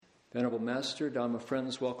Venerable Master, Dharma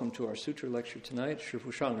friends, welcome to our sutra lecture tonight.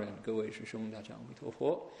 Shifu Shangren, Go Wei Shishong Dachang Mito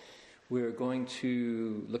Ho. We're going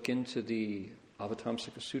to look into the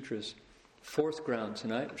Avatamsaka Sutra's fourth ground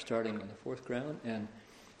tonight. We're starting on the fourth ground, and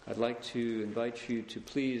I'd like to invite you to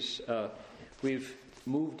please, we've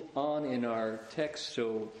moved on in our text,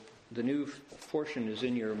 so the new portion is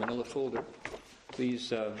in your manila folder.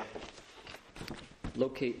 Please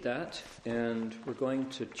locate that, and we're going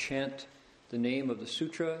to chant the name of the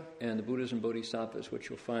sutra and the Buddhas and Bodhisattvas, which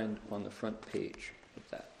you'll find on the front page of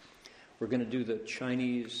that. We're going to do the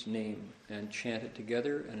Chinese name and chant it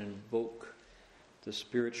together and invoke the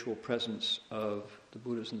spiritual presence of the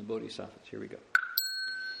Buddhas and the Bodhisattvas. Here we go.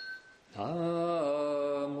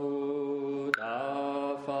 Namu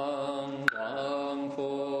Dafang Wang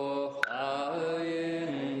Fo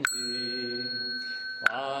Huayin Ji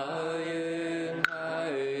Huayin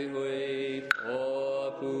Hai Hui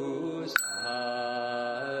Po Pu Sa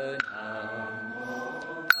Nam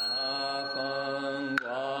Dafang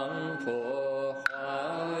Wang Fo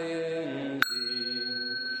Huayin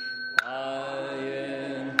Ji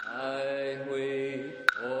Huayin Hai Hui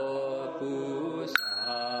Po Pu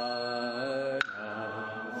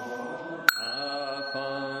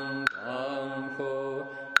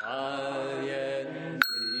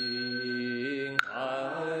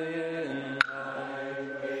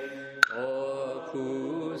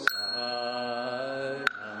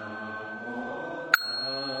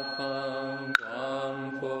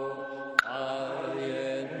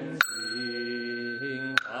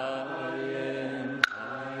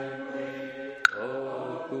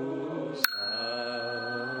Sa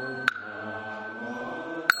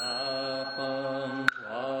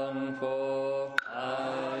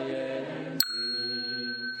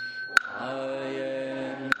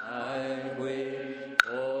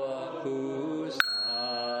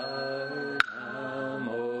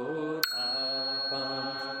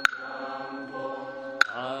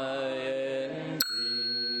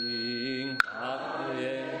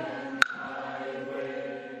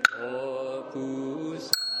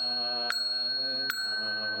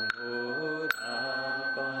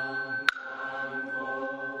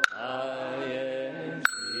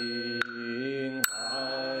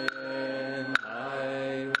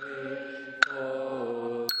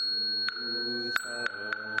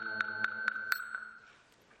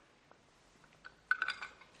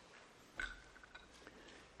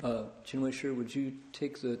Chinwei Shi, would you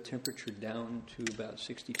take the temperature down to about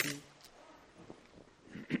 62?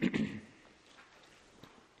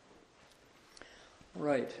 All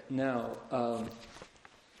right, now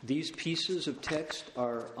these pieces of text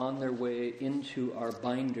are on their way into our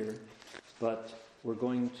binder, but we're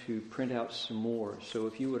going to print out some more. So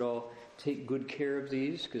if you would all take good care of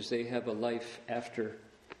these, because they have a life after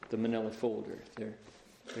the manila folder. They're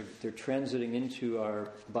transiting into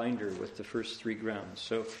our binder with the first three grounds.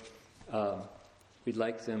 So we'd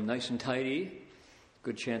like them nice and tidy.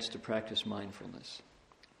 Good chance to practice mindfulness.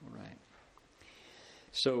 All right.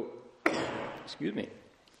 So, excuse me.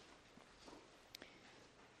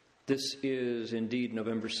 This is indeed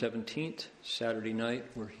November 17th, Saturday night.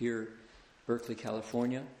 We're here, Berkeley,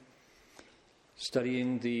 California,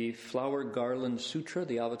 studying the Flower Garland Sutra,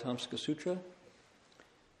 the Avatamsaka Sutra.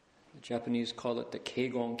 The Japanese call it the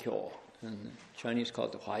Keigong Kyo, and the Chinese call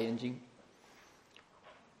it the Huayan Jing.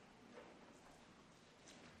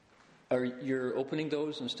 Are you opening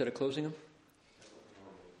those instead of closing them?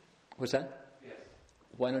 What's that? Yes.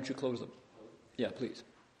 Why don't you close them? Yeah, please.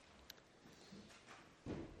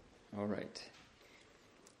 All right.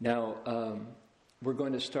 Now, we're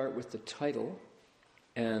going to start with the title,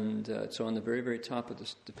 and it's on the very, very top of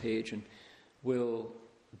the page, and we'll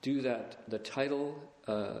do that, the title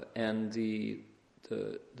and the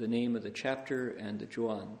name of the chapter and the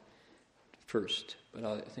Juan first. But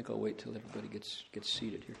I think I'll wait till everybody gets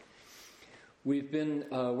seated here. We've been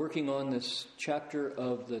working on this chapter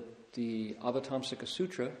of the Avatamsaka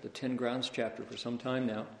Sutra, the 10 Grounds chapter, for some time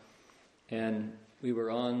now. And we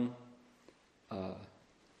were on,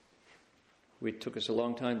 it took us a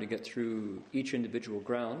long time to get through each individual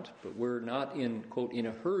ground, but we're not in, quote, in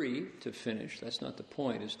a hurry to finish. That's not the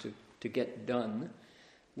point, is to get done.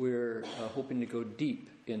 We're hoping to go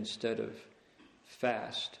deep instead of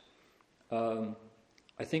fast. I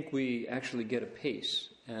think we actually get a pace,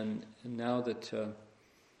 and now that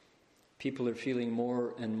people are feeling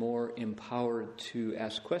more and more empowered to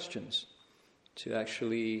ask questions, to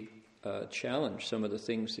actually challenge some of the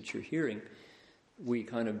things that you're hearing, we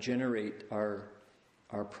kind of generate our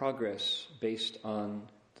progress based on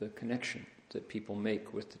the connection that people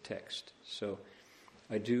make with the text. So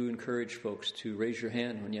I do encourage folks to raise your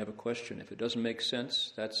hand when you have a question. If it doesn't make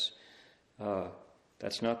sense, that's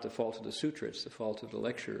That's not the fault of the sutra, it's the fault of the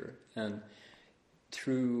lecturer. And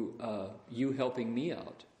through you helping me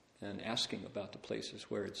out and asking about the places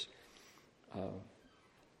where it's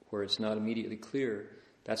not immediately clear,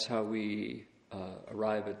 that's how we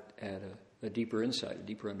arrive at a deeper insight, a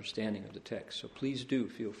deeper understanding of the text. So please do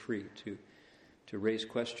feel free to raise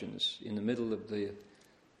questions in the middle of the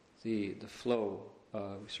flow.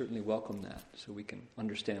 We certainly welcome that so we can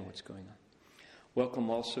understand what's going on. Welcome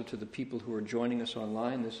also to the people who are joining us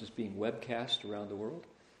online. This is being webcast around the world.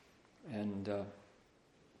 And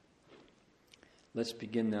let's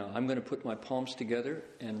begin now. I'm going to put my palms together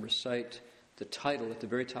and recite the title at the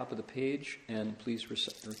very top of the page, and please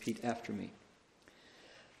repeat after me.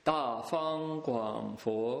 大方广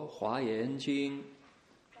佛华严经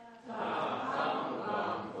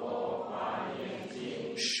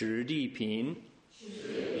十地品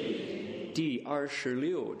第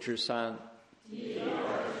26之3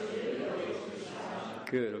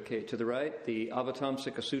 Good, okay. To the right, the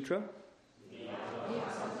Avatamsaka Sutra,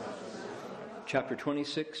 chapter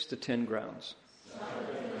 26, the 10 grounds.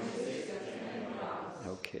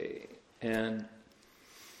 Okay, and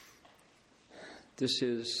this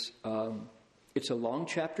is, it's a long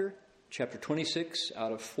chapter, chapter 26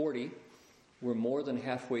 out of 40. We're more than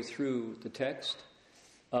halfway through the text.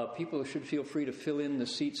 People should feel free to fill in the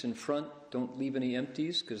seats in front. Don't leave any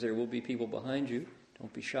empties, because there will be people behind you.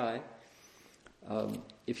 Don't be shy.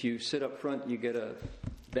 If you sit up front, you get a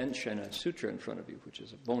bench and a sutra in front of you, which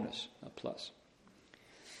is a bonus, a plus.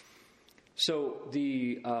 So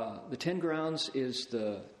the 10 grounds is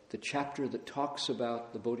the chapter that talks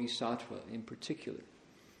about the Bodhisattva in particular.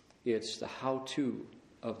 It's the how-to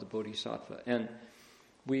of the Bodhisattva. And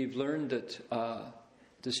we've learned that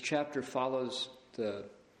this chapter follows the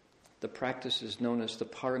practices known as the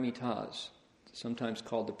paramitas, sometimes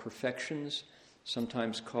called the perfections,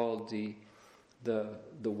 sometimes called the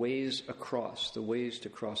ways across, the ways to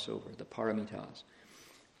cross over, the paramitas.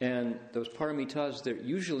 And those paramitas,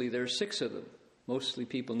 there are 6 of them. Mostly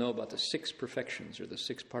people know about the 6 perfections or the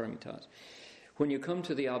 6 paramitas. When you come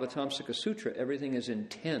to the Avatamsaka Sutra, everything is in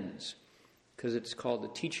tens, because it's called the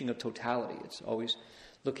teaching of totality. It's always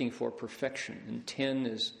looking for perfection. And 10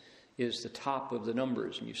 is the top of the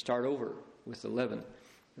numbers, and you start over with 11.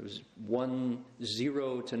 It was 1,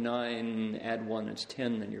 0 to 9, add 1, it's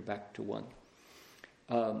 10, then you're back to 1.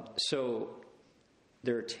 So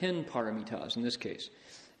there are 10 paramitas in this case,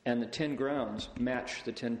 and the 10 grounds match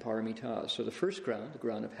the 10 paramitas. So the first ground, the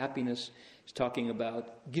ground of happiness, is talking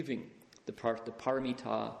about giving, the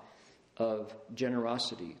paramita of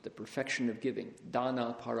generosity, the perfection of giving,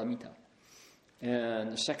 dana paramita.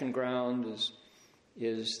 And the second ground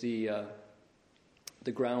is the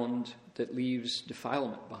ground that leaves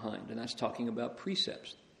defilement behind, and that's talking about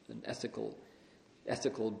precepts, an ethical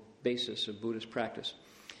basis of Buddhist practice.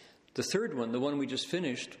 The third one, the one we just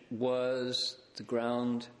finished, was the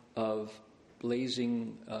ground of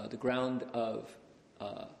blazing, the ground of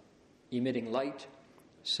emitting light,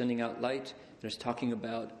 sending out light, and it's talking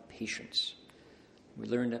about patience. We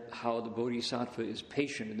learned how the Bodhisattva is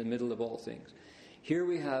patient in the middle of all things. Here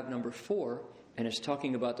we have number 4, and it's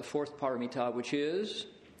talking about the 4th paramita, which is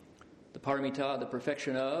the paramita, the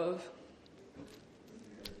perfection of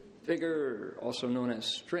vigor, also known as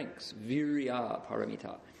strength, virya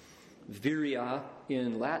paramita. Virya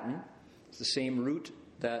in Latin is the same root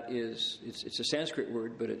that is, it's a Sanskrit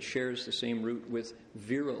word, but it shares the same root with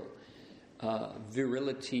virile,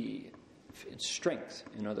 virility, strength,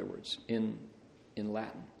 in other words, in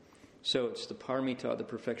Latin. So it's the paramita, the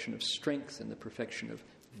perfection of strength and the perfection of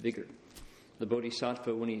vigor. The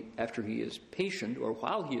Bodhisattva, after he is patient, or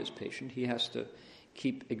while he is patient, he has to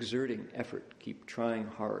keep exerting effort, keep trying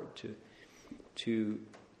hard to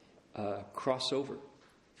cross over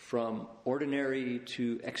from ordinary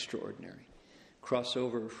to extraordinary, cross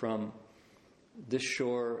over from this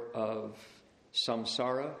shore of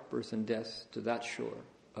samsara, birth and death, to that shore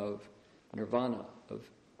of nirvana, of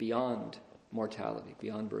beyond mortality,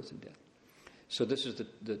 beyond birth and death. So this is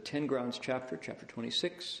the 10 grounds chapter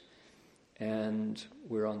 26, and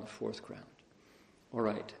we're on the 4th ground. All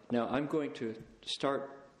right, now I'm going to start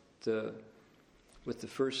with the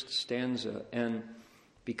first stanza, and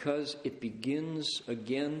because it begins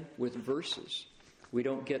again with verses, we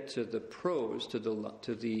don't get to the prose, to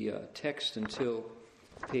the text until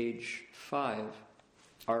page 5,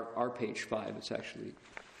 our page 5. It's actually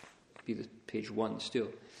be the page 1 still.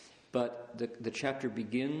 But the chapter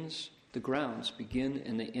begins, the grounds begin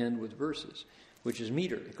and they end with verses, which is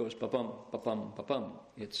metered. It goes ba-bum, ba-bum, ba-bum.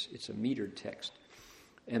 It's a metered text.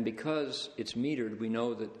 And because it's metered, we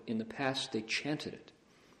know that in the past they chanted it.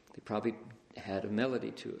 They probably had a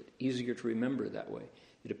melody to it, easier to remember that way.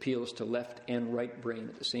 It appeals to left and right brain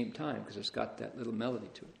at the same time because it's got that little melody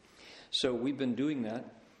to it. So we've been doing that,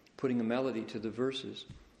 putting a melody to the verses.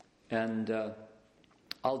 And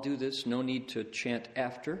I'll do this, no need to chant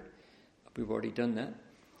after. We've already done that.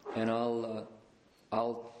 And I'll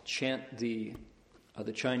chant the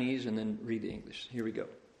Chinese and then read the English. Here we go.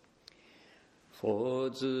 佛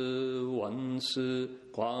子万世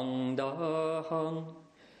广大行，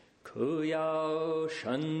可要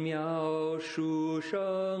神妙殊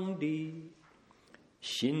胜的，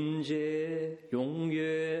心结永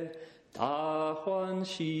远大欢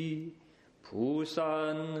喜，菩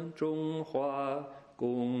萨中华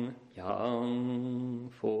供养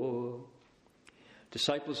佛。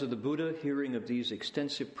Disciples of the Buddha, hearing of these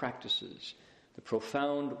extensive practices, the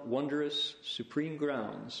profound, wondrous, supreme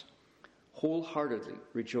grounds, wholeheartedly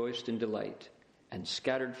rejoiced in delight and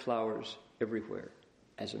scattered flowers everywhere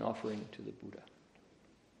as an offering to the Buddha.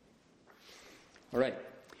 All right.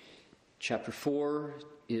 Chapter 4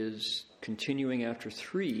 is continuing after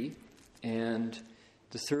 3, and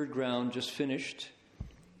the third ground just finished.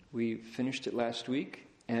 We finished it last week,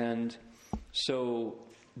 and so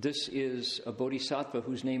this is a bodhisattva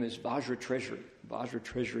whose name is Vajra Treasury. Vajra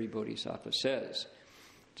Treasury Bodhisattva says,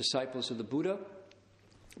 disciples of the Buddha,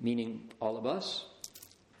 meaning all of us,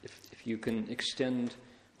 if you can extend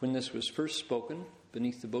when this was first spoken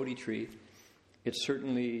beneath the Bodhi tree, it's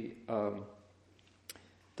certainly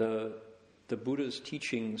the Buddha's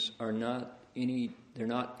teachings are they're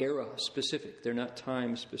not era specific, they're not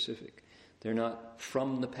time specific, they're not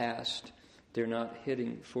from the past, they're not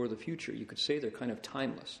heading for the future. You could say they're kind of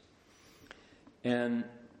timeless. And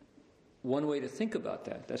one way to think about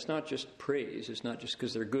that's not just praise, it's not just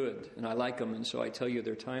because they're good and I like them and so I tell you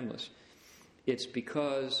they're timeless. It's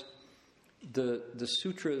because the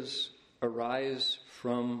sutras arise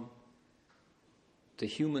from the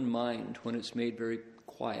human mind when it's made very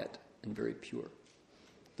quiet and very pure.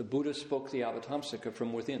 The Buddha spoke the Avatamsaka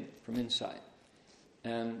from within, from inside.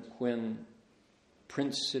 And when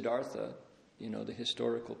Prince Siddhartha, the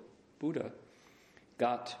historical Buddha,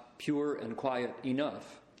 got pure and quiet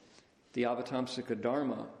enough, the Avatamsaka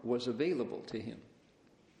Dharma was available to him.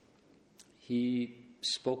 He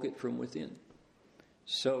spoke it from within.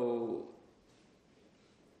 So,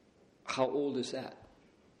 how old is that?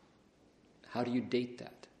 How do you date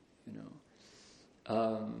that?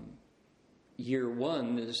 Year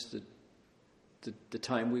 1 is the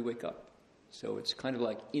time we wake up. So it's kind of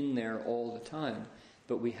like in there all the time,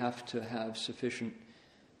 but we have to have sufficient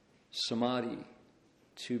samadhi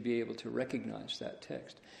to be able to recognize that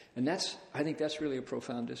text. And I think that's really a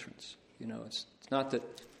profound difference. It's not that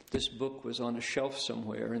this book was on a shelf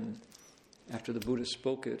somewhere and after the Buddha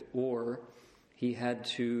spoke it, or he had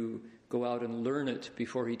to go out and learn it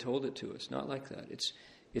before he told it to us. Not like that.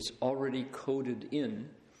 It's already coded in,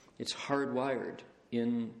 it's hardwired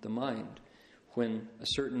in the mind. When a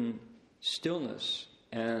certain stillness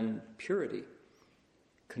and purity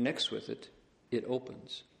connects with it, it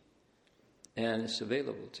opens. And it's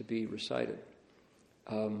available to be recited.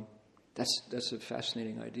 That's a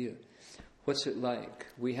fascinating idea. What's it like?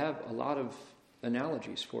 We have a lot of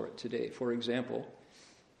analogies for it today. For example,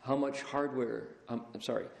 how much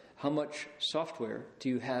software do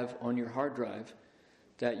you have on your hard drive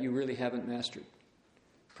that you really haven't mastered?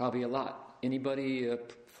 Probably a lot. Anybody a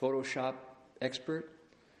Photoshop expert?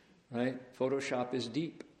 Right? Photoshop is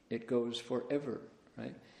deep. It goes forever,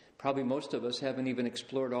 right? Probably most of us haven't even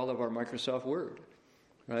explored all of our Microsoft Word,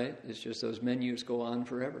 right? It's just those menus go on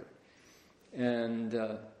forever. And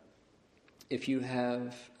if you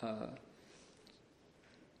have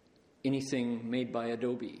anything made by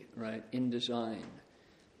Adobe, right, InDesign,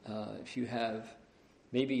 if you have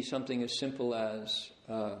maybe something as simple as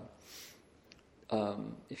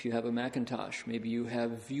if you have a Macintosh, maybe you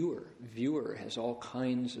have Viewer. Viewer has all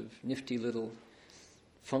kinds of nifty little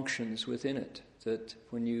functions within it that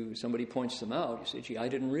when somebody points them out, you say, gee, I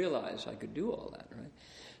didn't realize I could do all that, right?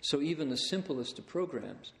 So even the simplest of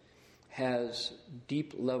programs has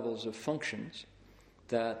deep levels of functions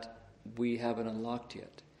that we haven't unlocked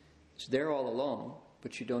yet. It's there all along,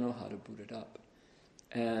 but you don't know how to boot it up.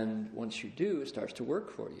 And once you do, it starts to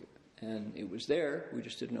work for you. And it was there, we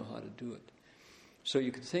just didn't know how to do it. So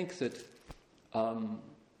you could think that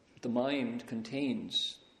the mind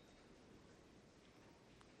contains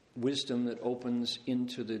wisdom that opens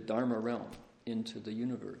into the Dharma realm, into the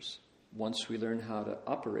universe. Once we learn how to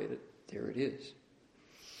operate it, there it is.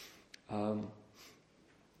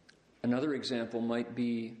 Another example might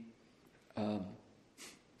be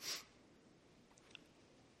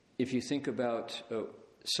if you think about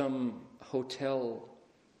some hotel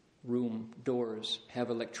room doors have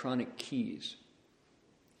electronic keys,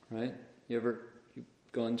 right? You've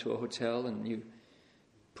gone to a hotel and you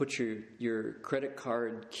put your credit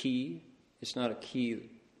card key. It's not a key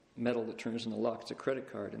metal that turns in the lock. It's a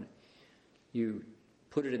credit card, and you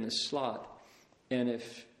put it in the slot, and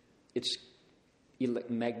if it's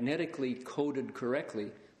magnetically coded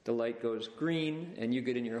correctly, the light goes green, and you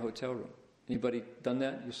get in your hotel room. Anybody done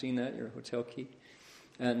that? You've seen that? Your hotel key?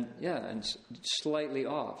 And slightly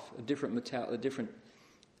off, a different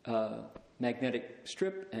magnetic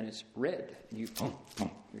strip, and it's red. And your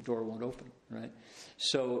door won't open, right?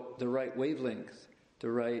 So the right wavelength,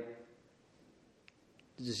 the right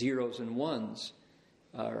zeros and ones,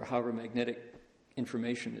 or however magnetic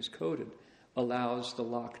information is coded, allows the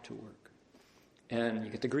lock to work. And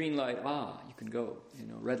you get the green light, you can go.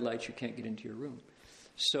 Red light, you can't get into your room.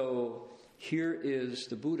 So here is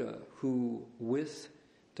the Buddha who, with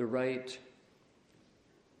the right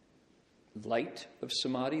light of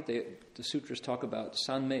samadhi, the sutras talk about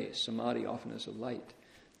sanmei, samadhi often as a light,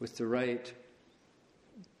 with the right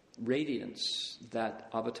radiance,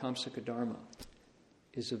 that avatamsaka dharma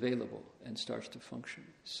is available and starts to function.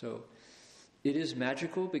 So it is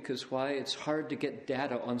magical, because why? It's hard to get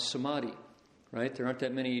data on samadhi, right? There aren't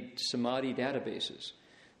that many samadhi databases.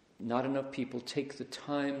 Not enough people take the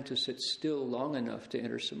time to sit still long enough to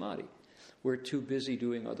enter samadhi. We're too busy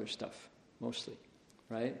doing other stuff, mostly,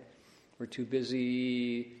 right? We're too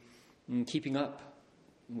busy keeping up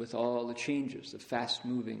with all the changes, the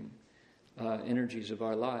fast-moving energies of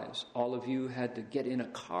our lives. All of you had to get in a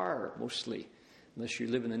car, mostly, unless you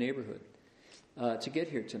live in the neighborhood, to get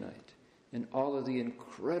here tonight. And all of the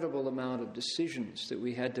incredible amount of decisions that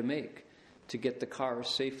we had to make to get the car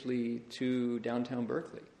safely to downtown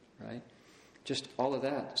Berkeley, right? Just all of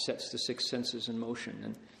that sets the six senses in motion.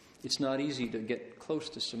 And it's not easy to get close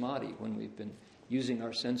to samadhi when we've been using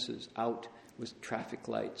our senses out with traffic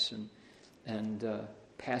lights and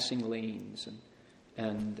passing lanes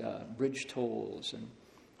and bridge tolls and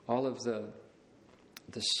all of the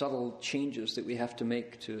subtle changes that we have to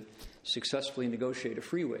make to successfully negotiate a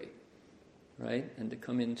freeway, right? And to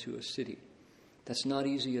come into a city. That's not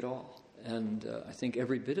easy at all. And I think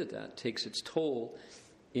every bit of that takes its toll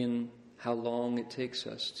in how long it takes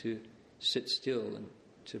us to sit still and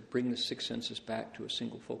to bring the six senses back to a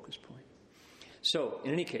single focus point. So,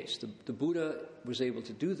 in any case, the Buddha was able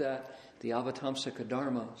to do that. The avatamsaka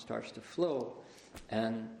dharma starts to flow,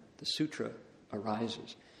 and the sutra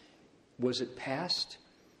arises. Was it past?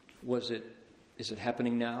 Is it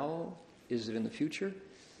happening now? Is it in the future?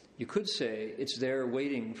 You could say it's there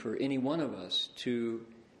waiting for any one of us to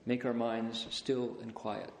make our minds still and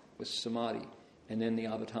quiet with samadhi, and then the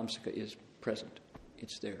avatamsaka is present.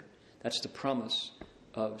 It's there. That's the promise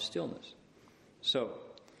of stillness. So,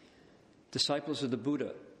 disciples of the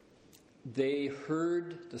Buddha, they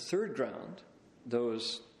heard the third ground,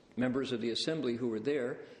 those members of the assembly who were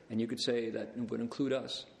there, and you could say that would include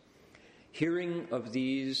us, hearing of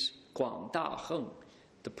these guang da heng,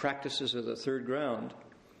 the practices of the third ground,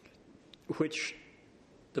 which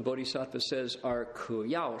the Bodhisattva says are ke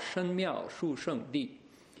yao shen miao shu sheng di.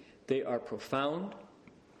 They are profound,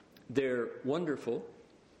 they're wonderful,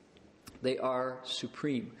 they are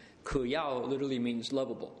supreme. Ke yao literally means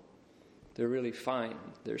lovable. They're really fine,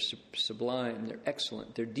 they're sublime, they're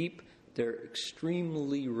excellent, they're deep, they're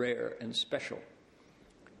extremely rare and special.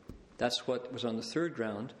 That's what was on the third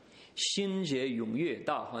ground. Xin jie yong yue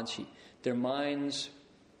da huan qi. Their minds,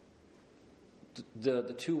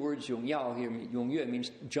 the two words yong yao here, yong yue means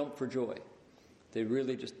jump for joy. They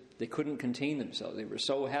really they couldn't contain themselves. They were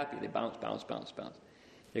so happy, they bounced.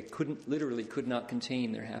 They could not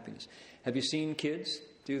contain their happiness. Have you seen kids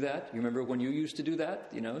do that? You remember when you used to do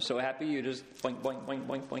that? So happy you just boink, boink, boink,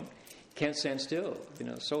 boink, boink. Can't stand still.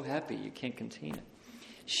 So happy you can't contain it.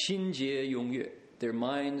 Xin jie yong yue. Their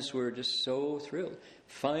minds were just so thrilled.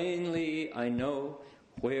 Finally, I know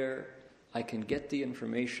where I can get the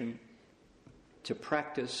information to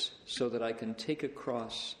practice so that I can take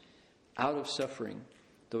across out of suffering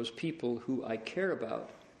those people who I care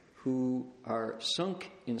about, who are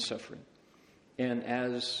sunk in suffering. And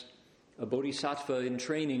as a bodhisattva in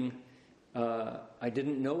training, I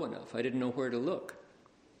didn't know enough. I didn't know where to look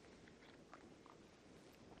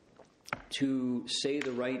to say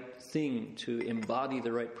the right thing, to embody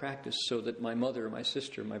the right practice so that my mother, my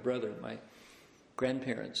sister, my brother, my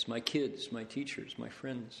grandparents, my kids, my teachers, my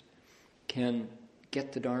friends can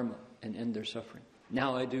get the Dharma and end their suffering.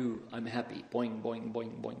 Now I do. I'm happy. Boing, boing,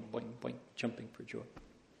 boing, boing, boing, boing, jumping for joy.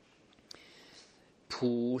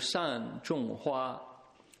 Pu san zhong hua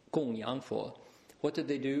gong yang fo. What did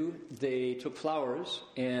they do? They took flowers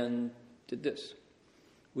and did this.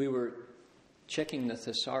 We were checking the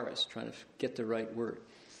thesaurus, trying to get the right word.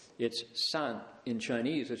 It's san in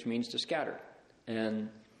Chinese, which means to scatter. And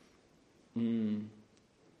when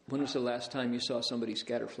was the last time you saw somebody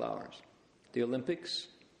scatter flowers? The Olympics,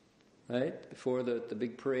 right? Before the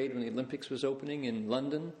big parade when the Olympics was opening in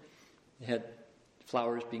London, they had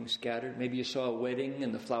flowers being scattered. Maybe you saw a wedding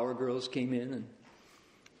and the flower girls came in and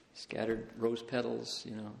scattered rose petals,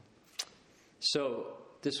 So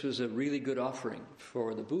this was a really good offering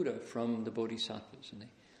for the Buddha from the Bodhisattvas, and they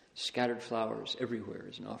scattered flowers everywhere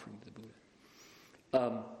as an offering to the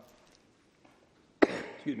Buddha.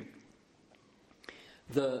 Excuse me.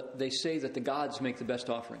 They say that the gods make the best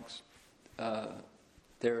offerings.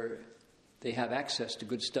 They have access to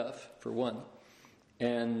good stuff, for one,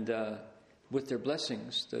 and with their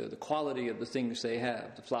blessings, the quality of the things they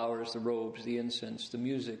have, the flowers, the robes, the incense, the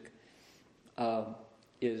music,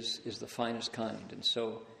 is the finest kind. And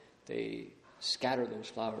so they scatter those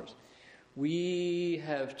flowers. We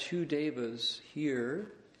have 2 devas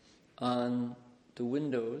here on the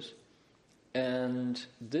windows, and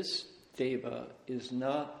this deva is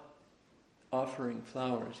not offering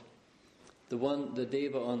flowers. The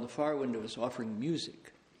deva on the far window is offering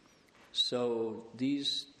music. So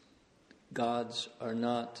these gods are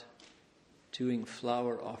not doing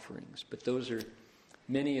flower offerings, but those are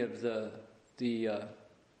many of the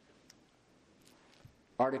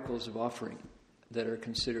articles of offering that are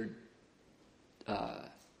considered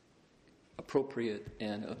appropriate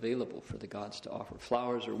and available for the gods to offer.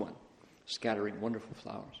 Flowers are one, scattering wonderful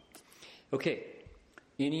flowers. Okay,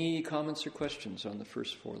 any comments or questions on the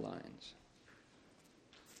first 4 lines?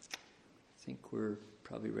 I think we're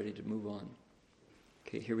probably ready to move on.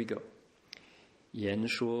 Okay, here we go. 言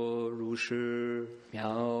说如是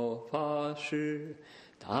妙法师，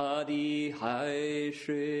大地海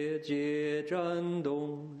水皆震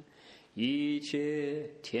动，一切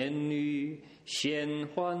天女现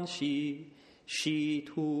欢喜，悉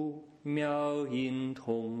图妙音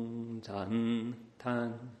同赞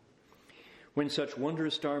叹。When such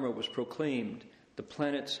wondrous Dharma was proclaimed, the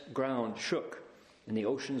planet's ground shook and the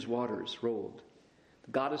ocean's waters rolled.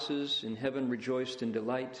 The goddesses in heaven rejoiced in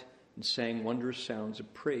delight and sang wondrous sounds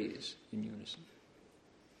of praise in unison.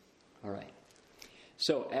 All right.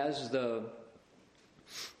 So as the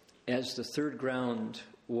third ground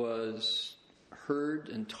was heard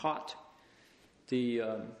and taught,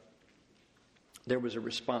 there was a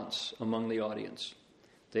response among the audience.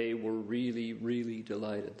 They were really, really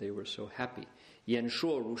delighted. They were so happy. 演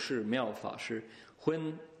说如是妙法师,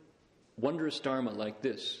 when wondrous Dharma like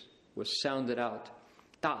this was sounded out,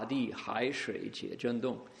 大地海水皆震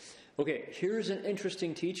动. Okay, here's an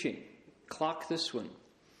interesting teaching. Clock this one.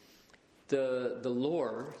 The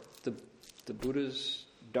lore, the Buddha's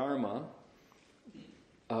Dharma,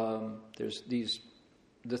 there's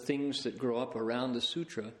the things that grow up around the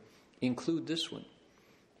sutra include this one,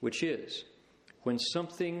 which is when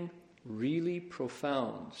something really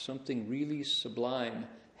profound, something really sublime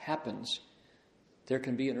happens, there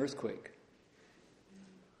can be an earthquake.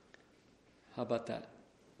 How about that?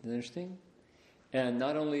 Isn't that interesting? And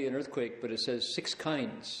not only an earthquake, but it says 6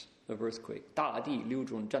 kinds of earthquake. 大地6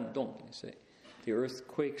种震动, they say. The earth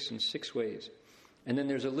quakes in 6 ways. And then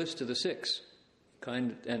there's a list of the 6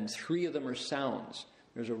 and 3 of them are sounds.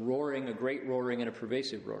 There's a roaring, a great roaring, and a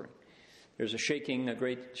pervasive roaring. There's a shaking, a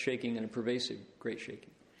great shaking, and a pervasive great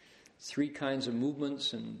shaking. 3 kinds of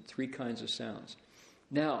movements and 3 kinds of sounds.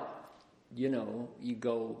 Now, you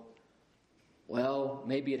go, well,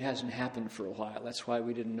 maybe it hasn't happened for a while. That's why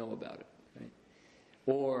we didn't know about it. Right?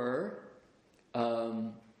 Or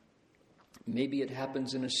maybe it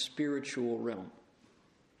happens in a spiritual realm.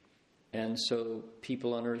 And so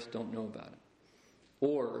people on earth don't know about it.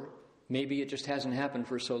 Or maybe it just hasn't happened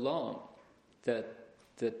for so long that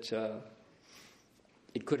it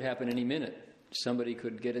could happen any minute. Somebody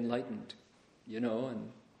could get enlightened,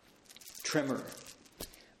 and tremor.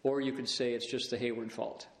 Or you could say it's just the Hayward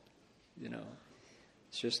fault.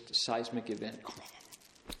 It's just a seismic event.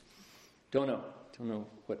 Don't know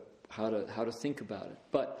how to think about it.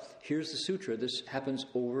 But here's the sutra. This happens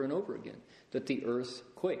over and over again, that the earth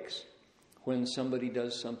quakes when somebody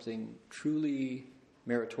does something truly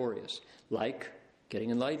meritorious, like getting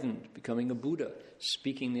enlightened, becoming a Buddha,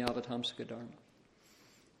 speaking the Avatamsaka Dharma.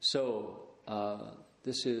 So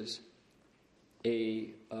this is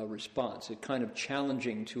a response, a kind of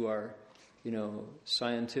challenging to our,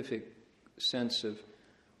 scientific sense of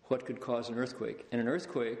what could cause an earthquake. And an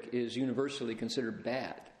earthquake is universally considered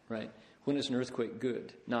bad, right? When is an earthquake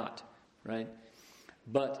good? Not, right?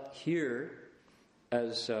 But here,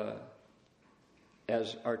 as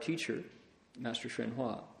our teacher, Master Hsuan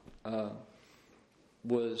Hua,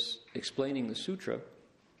 was explaining the sutra,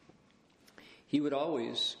 he would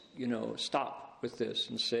always, stop with this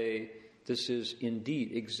and say, this is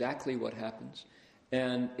indeed exactly what happens.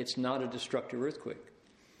 And it's not a destructive earthquake.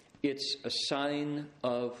 It's a sign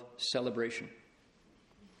of celebration.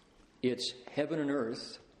 It's heaven and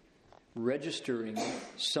earth registering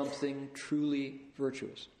something truly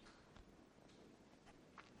virtuous.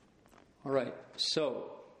 All right,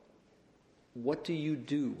 so what do you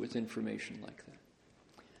do with information like that?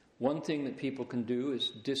 One thing that people can do is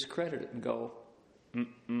discredit it and go,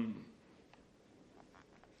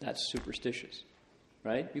 that's superstitious,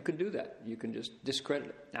 right? You can do that. You can just discredit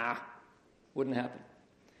it. Wouldn't happen.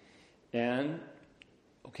 And,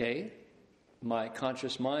 okay, my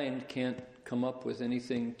conscious mind can't come up with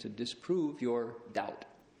anything to disprove your doubt.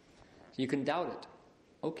 So you can doubt it.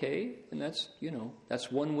 Okay, and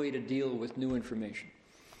that's one way to deal with new information.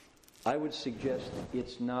 I would suggest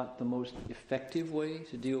it's not the most effective way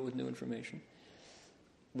to deal with new information.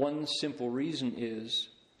 One simple reason is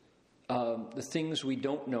the things we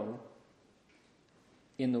don't know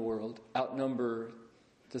in the world outnumber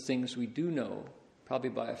the things we do know, probably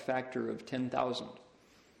by a factor of 10,000.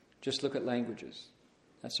 Just look at languages.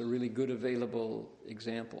 That's a really good available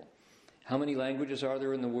example. How many languages are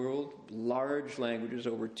there in the world? Large languages,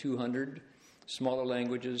 over 200. Smaller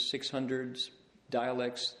languages, 600.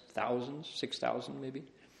 Dialects, thousands, 6,000 maybe.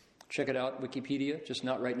 Check it out, Wikipedia, just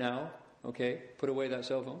not right now. Okay, put away that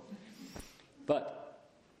cell phone. But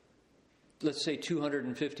let's say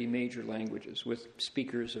 250 major languages with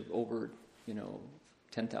speakers of over,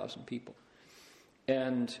 10,000 people.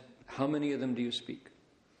 And how many of them do you speak?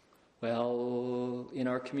 Well, in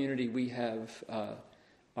our community we have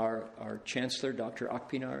our chancellor, Dr.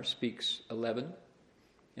 Akpinar, speaks 11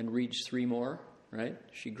 and reads 3 more, right?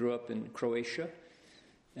 She grew up in Croatia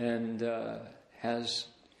and has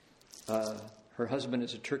her husband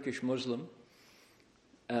is a Turkish Muslim,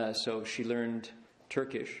 so she learned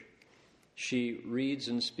Turkish. She reads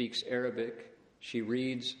and speaks Arabic. She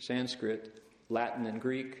reads Sanskrit, Latin and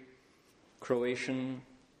Greek, Croatian,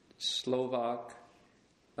 Slovak,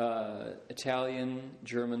 Italian,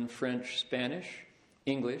 German, French, Spanish,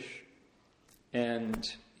 English,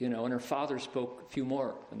 and her father spoke a few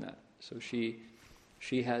more than that. So she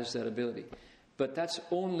has that ability. But that's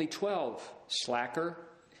only 12. Slacker,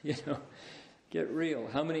 get real.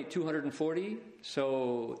 How many? 240?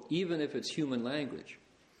 So even if it's human language,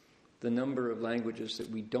 the number of languages that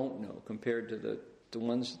we don't know compared to the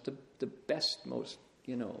ones, the best, most,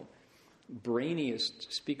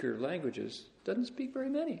 brainiest speaker of languages, doesn't speak very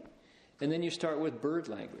many. And then you start with bird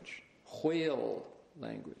language, whale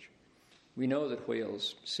language. We know that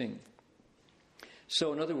whales sing.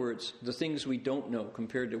 So in other words, the things we don't know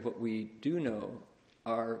compared to what we do know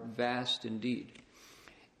are vast indeed.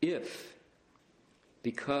 If,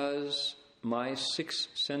 because my 6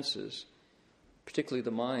 senses, particularly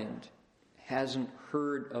the mind, hasn't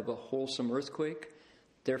heard of a wholesome earthquake,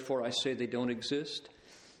 therefore I say they don't exist,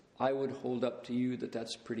 I would hold up to you that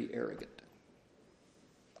that's pretty arrogant.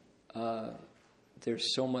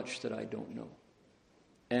 There's so much that I don't know.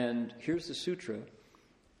 And here's the sutra,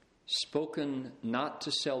 spoken not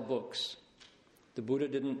to sell books. The Buddha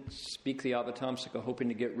didn't speak the Avatamsaka hoping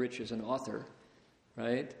to get rich as an author,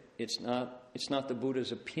 right? It's not the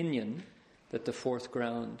Buddha's opinion that the 4th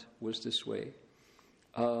ground was this way.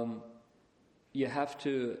 You have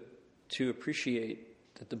to appreciate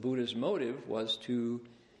that the Buddha's motive was to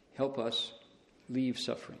help us leave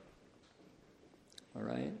suffering. All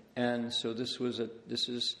right? And so this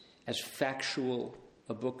is as factual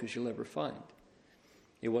a book as you'll ever find.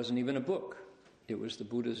 It wasn't even a book. It was the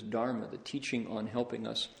Buddha's Dharma, the teaching on helping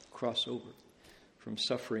us cross over from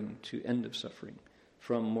suffering to end of suffering,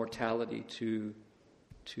 from mortality to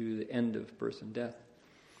the end of birth and death.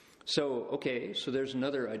 So there's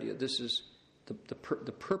another idea. This is the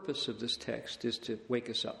purpose of this text is to wake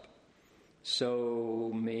us up.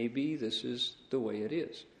 So maybe this is the way it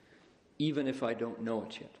is, even if I don't know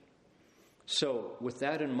it yet. So with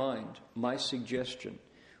that in mind, my suggestion,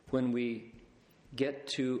 when we get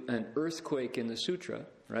to an earthquake in the sutra,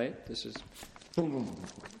 right? This is boom, boom, boom.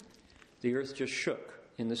 The earth just shook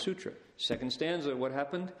in the sutra. Second stanza, what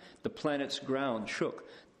happened? The planet's ground shook.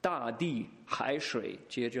 大地海水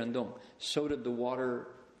皆震动. So did the water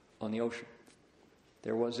on the ocean.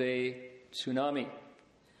 There was a tsunami.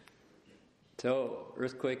 So,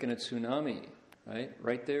 earthquake and a tsunami,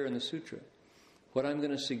 right there in the sutra. What I'm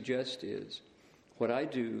going to suggest is, what I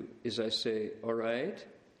do is I say, all right,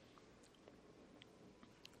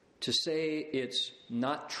 to say it's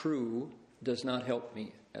not true does not help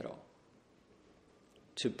me at all.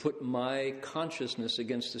 To put my consciousness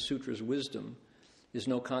against the sutra's wisdom is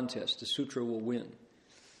no contest. The sutra will win.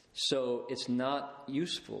 So it's not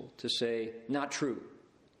useful to say, not true.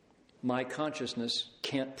 My consciousness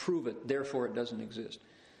can't prove it, therefore it doesn't exist.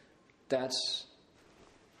 That's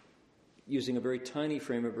using a very tiny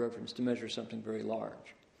frame of reference to measure something very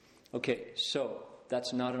large. Okay, so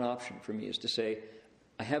that's not an option for me, is to say,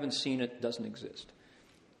 I haven't seen it, doesn't exist.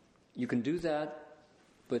 You can do that,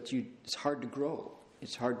 but it's hard to grow.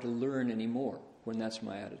 It's hard to learn anymore when that's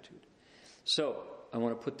my attitude. So I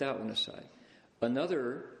want to put that one aside.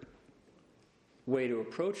 Another way to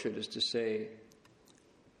approach it is to say,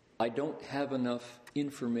 I don't have enough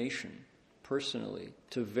information personally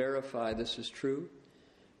to verify this is true,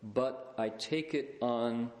 but I take it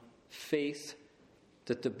on faith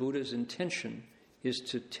that the Buddha's intention is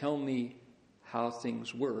to tell me how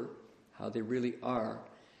things were, how they really are,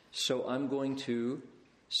 so I'm going to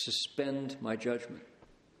suspend my judgment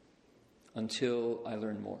until I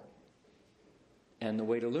learn more. And the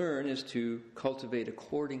way to learn is to cultivate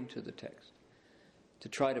according to the text, to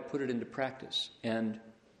try to put it into practice and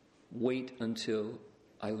wait until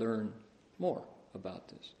I learn more about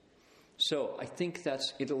this. So I think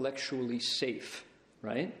that's intellectually safe,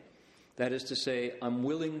 right? That is to say, I'm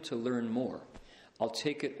willing to learn more. I'll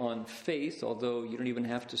take it on faith, although you don't even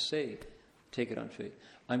have to say, take it on faith.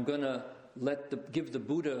 I'm going to give the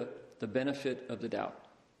Buddha the benefit of the doubt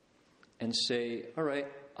and say, all right,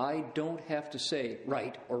 I don't have to say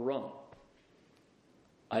right or wrong.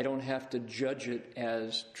 I don't have to judge it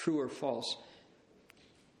as true or false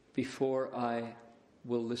before I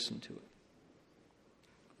will listen to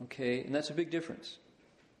it. Okay? And that's a big difference.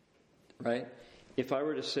 Right? If I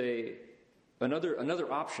were to say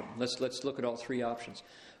another option, let's look at all three options.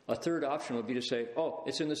 A third option would be to say, oh,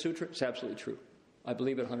 it's in the sutra, it's absolutely true. I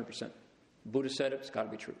believe it 100%. Buddha said it, it's got to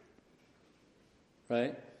be true.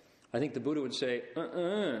 Right? I think the Buddha would say,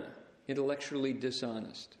 intellectually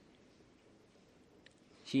dishonest.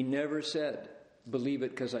 He never said, believe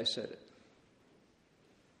it because I said it.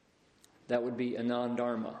 That would be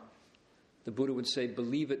anandharma. The Buddha would say,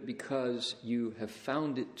 believe it because you have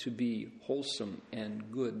found it to be wholesome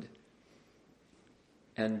and good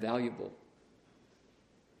and valuable.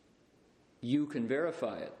 You can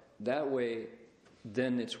verify it. That way,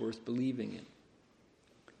 then it's worth believing in.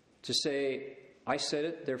 To say, I said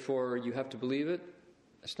it, therefore you have to believe it,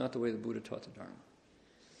 that's not the way the Buddha taught the Dharma.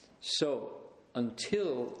 So,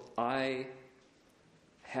 until I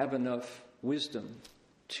have enough wisdom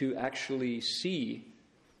to actually see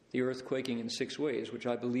the earth quaking in 6 ways, which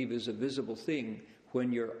I believe is a visible thing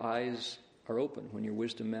when your eyes are open, when your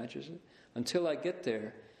wisdom matches it, until I get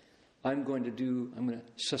there, I'm going to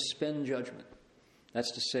suspend judgment.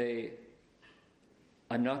 That's to say,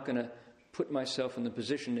 I'm not going to put myself in the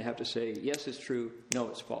position to have to say, yes, it's true, no,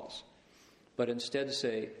 it's false. But instead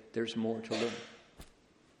say, there's more to learn.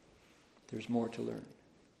 There's more to learn.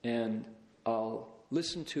 And I'll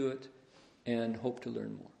listen to it and hope to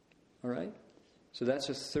learn more. All right? So that's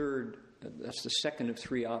the second of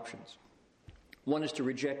 3 options. One is to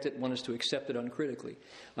reject it, one is to accept it uncritically.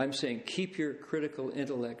 I'm saying keep your critical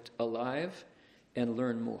intellect alive and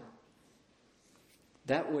learn more.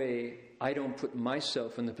 That way, I don't put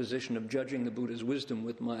myself in the position of judging the Buddha's wisdom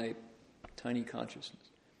with my tiny consciousness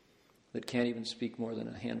that can't even speak more than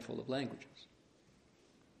a handful of languages.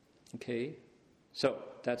 Okay? So,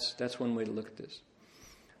 that's one way to look at this.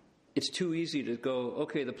 It's too easy to go,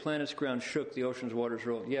 okay, the planet's ground shook, the ocean's waters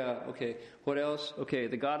rolled. Yeah, okay. What else? Okay,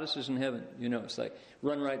 the goddess is in heaven. It's like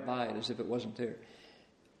run right by it as if it wasn't there.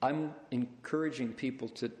 I'm encouraging people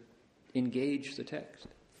to engage the text.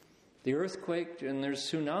 The earth quaked and there's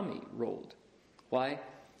tsunami rolled. Why?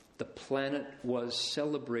 The planet was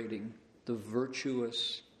celebrating the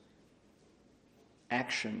virtuous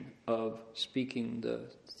action of speaking the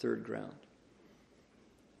third ground.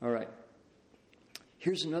 All right.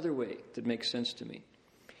 Here's another way that makes sense to me.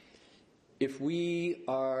 If we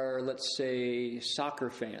are, let's say, soccer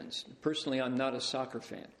fans. Personally, I'm not a soccer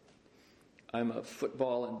fan. I'm a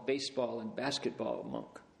football and baseball and basketball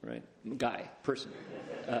monk, right? Person.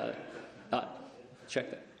 Check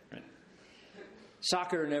that, right?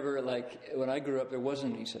 Soccer never, when I grew up, there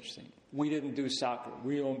wasn't any such thing. We didn't do soccer.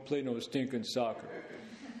 We don't play no stinking soccer.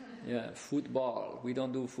 Yeah, football. We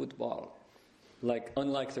don't do football.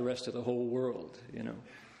 Unlike the rest of the whole world,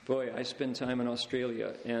 Boy, I spend time in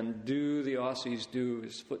Australia, and the Aussies do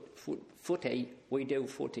is footy. We do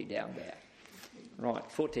footy down there.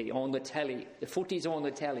 Right, footy on the telly. The footy's on the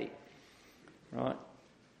telly. Right?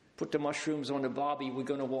 Put the mushrooms on the barbie, we're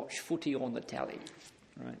going to watch footy on the telly.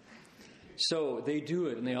 Right? So they do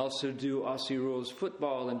it, and they also do Aussie rules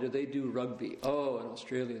football, and they do rugby. Oh, in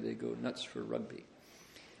Australia they go nuts for rugby.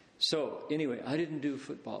 So, anyway, I didn't do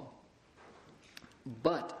football.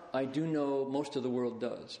 But I do know most of the world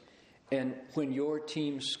does. And when your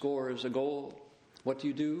team scores a goal, what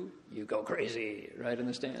do? You go crazy, right in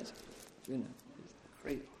the stands. You know,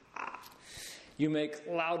 crazy. You make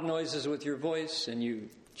loud noises with your voice, and you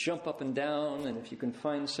jump up and down, and if you can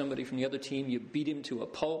find somebody from the other team, you beat him to a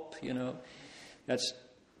pulp, you know. That's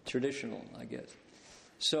traditional, I guess.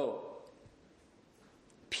 So,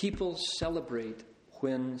 people celebrate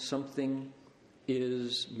when something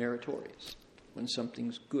is meritorious, when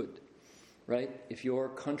something's good, right? If your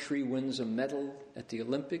country wins a medal at the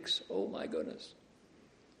Olympics, oh my goodness,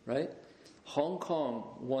 right? Hong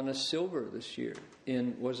Kong won a silver this year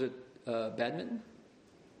in, was it badminton?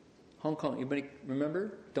 Hong Kong, anybody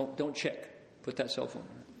remember? Don't check. Put that cell phone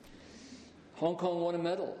on. Hong Kong won a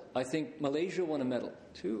medal. I think Malaysia won a medal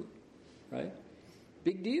too, right?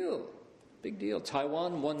 Big deal. Big deal.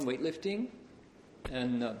 Taiwan won weightlifting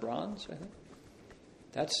and bronze, I think.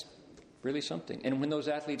 That's really something. And when those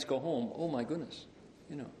athletes go home, oh my goodness,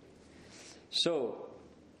 you know. So,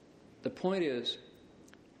 the point is,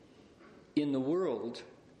 in the world,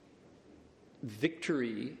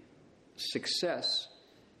 victory, success,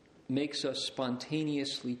 makes us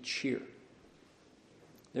spontaneously cheer.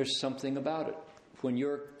 There's something about it. When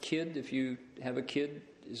your kid, if you have a kid,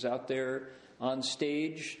 is out there on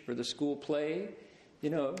stage for the school play, you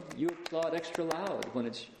know, you applaud extra loud when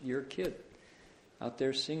it's your kid out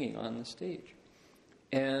there singing on the stage.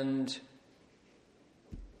 And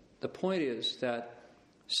the point is that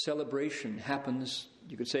celebration happens,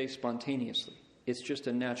 you could say, spontaneously. It's just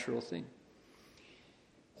a natural thing.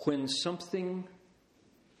 When something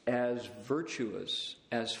as virtuous,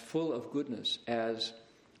 as full of goodness, as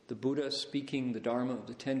the Buddha speaking the Dharma of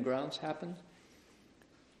the 10 grounds happened,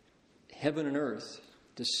 heaven and earth,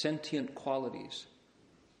 the sentient qualities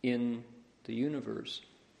in the universe,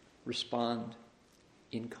 respond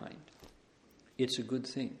in kind. It's a good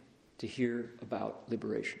thing to hear about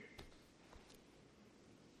liberation.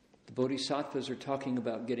 The Bodhisattvas are talking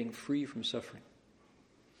about getting free from suffering.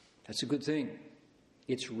 That's a good thing.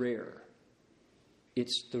 It's rare.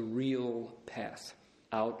 It's the real path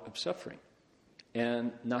out of suffering.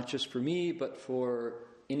 And not just for me, but for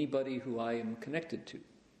anybody who I am connected to,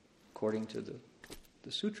 according to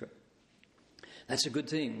the sutra. That's a good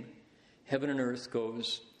thing. Heaven and earth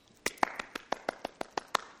goes,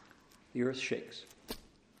 the earth shakes,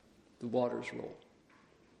 the waters roll.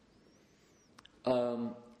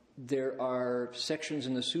 There are sections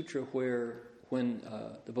in the sutra where, when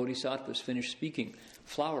the bodhisattvas finish speaking,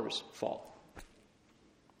 flowers fall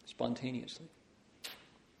spontaneously.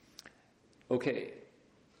 Okay,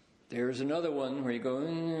 there's another one where you go,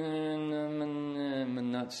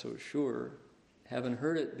 I'm not so sure. Haven't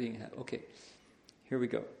heard it being... Okay, here we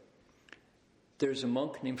go. There's a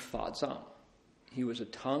monk named Fa Zhang. He was a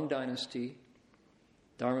Tang Dynasty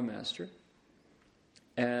Dharma master,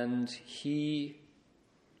 and he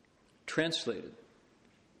translated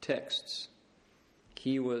texts.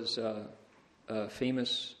 He was a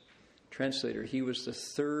famous translator. He was the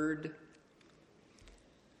third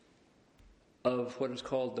of what is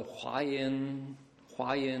called the Huayan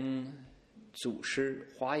Zong,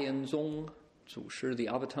 the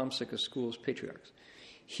Avatamsaka school's patriarchs.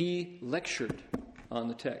 He lectured on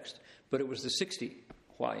the text, but it was the 60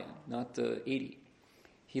 Huayan, not the 80.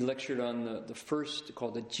 He lectured on the first,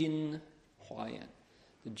 called the Jin Huayan,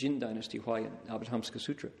 the Jin Dynasty Huayan, Avatamsaka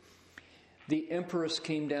Sutra. The empress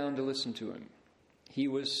came down to listen to him. He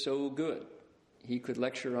was so good. He could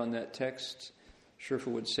lecture on that text. Shifu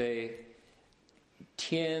would say,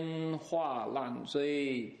 天化烂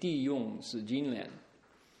醉地用紫金莲.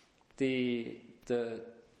 The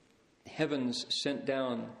heavens sent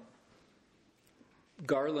down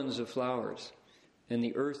garlands of flowers, and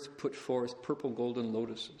the earth put forth purple golden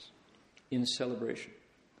lotuses in celebration.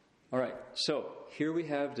 All right, so here we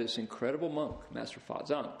have this incredible monk, Master Fa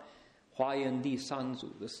Zhang, Huayan Di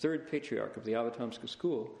Sanzu, the third patriarch of the Avatamsaka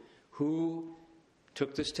school, who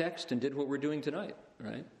took this text and did what we're doing tonight,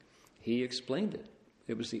 right? He explained it.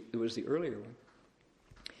 It was the earlier one.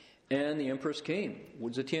 And the empress came. Wu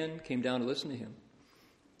Zetian came down to listen to him.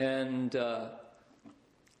 And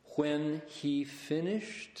when he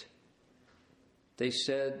finished, they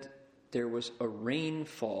said there was a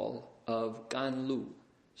rainfall of ganlu,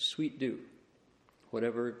 sweet dew,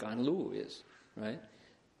 whatever ganlu is, right?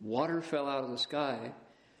 Water fell out of the sky,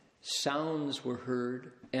 sounds were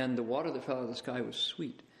heard, and the water that fell out of the sky was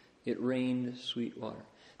sweet. It rained sweet water.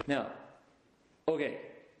 Now, okay,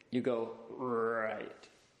 you go, right.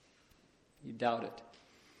 You doubt it.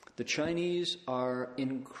 The Chinese are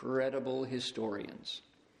incredible historians.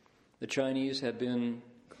 The Chinese have been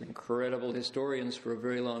incredible historians for a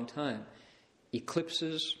very long time.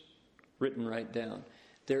 Eclipses, written right down.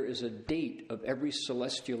 There is a date of every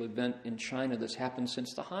celestial event in China that's happened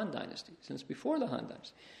since the Han Dynasty, since before the Han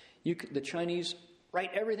Dynasty. The Chinese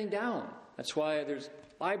write everything down. That's why there's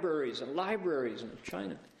libraries and libraries in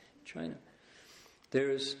China.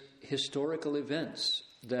 There's historical events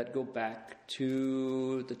that go back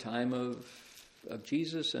to the time of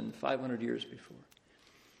Jesus and 500 years before.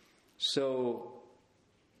 So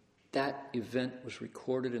that event was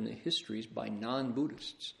recorded in the histories by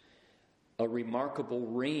non-Buddhists. A remarkable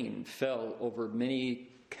rain fell over many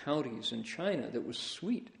counties in China that was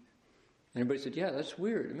sweet. And everybody said, yeah, that's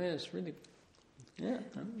weird. I mean, it's really, yeah.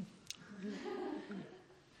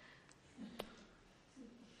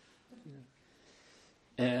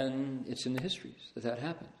 And it's in the histories that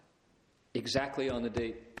happened. Exactly on the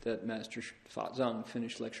date that Master Fa Zhang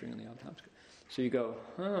finished lecturing on the Avatamsaka. So you go,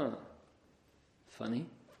 funny.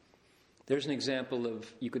 There's an example of,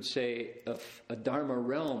 you could say, a Dharma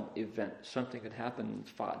realm event, something that happened in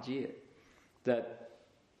Fa Jie that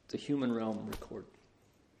the human realm recorded.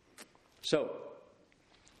 So,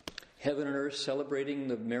 heaven and earth celebrating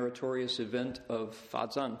the meritorious event of Fa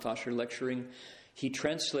Zhang, Fa Shi lecturing. He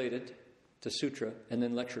translated the sutra and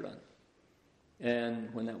then lectured on it.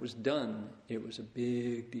 And when that was done, it was a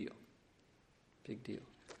big deal. Big deal.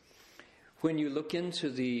 When you look into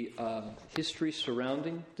the history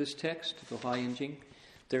surrounding this text, the Hua Yin Jing,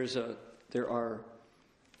 there are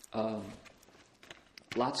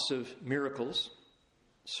lots of miracles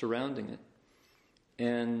surrounding it,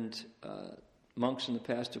 and monks in the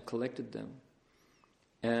past have collected them.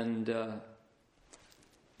 And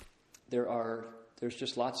there's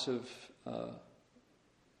just lots of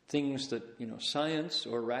things that science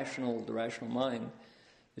or the rational mind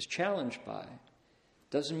is challenged by.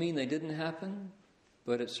 Doesn't mean they didn't happen,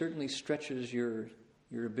 but it certainly stretches your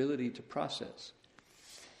ability to process.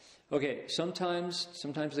 Okay, sometimes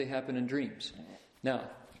they happen in dreams. Now,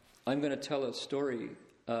 I'm going to tell a story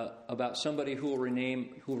about somebody who will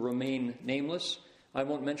remain nameless. I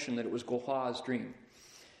won't mention that it was Gohua's dream,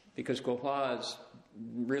 because Gohua is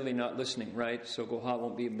really not listening, right? So Gohua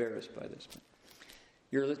won't be embarrassed by this.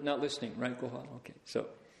 You're not listening, right, Gohua? Okay, so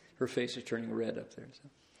her face is turning red up there.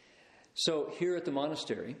 So here at the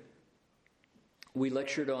monastery, we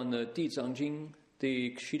lectured on the Di Zhang Jing,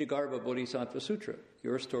 the Kshitigarbha Bodhisattva Sutra, the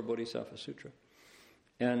Earth Store Bodhisattva Sutra.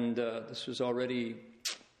 And this was already,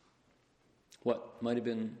 might have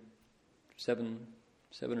been 7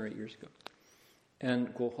 or 8 years ago.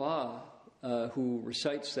 And Gohua, who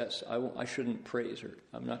recites that, I shouldn't praise her.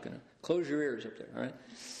 I'm not going to. Close your ears up there, all right?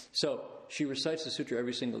 So she recites the sutra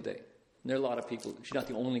every single day. And there are a lot of people. She's not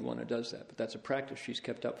the only one who does that, but that's a practice she's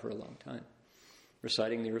kept up for a long time,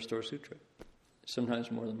 reciting the Earth Store Sutra, sometimes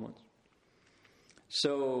more than once.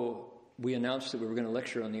 So we announced that we were going to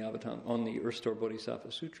lecture on the Earth Store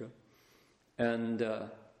Bodhisattva Sutra, and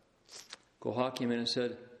Gohua came in and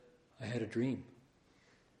said, "I had a dream."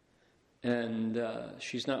 And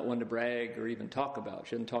she's not one to brag or even talk about.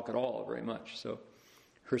 She doesn't talk at all very much. So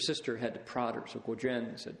her sister had to prod her. So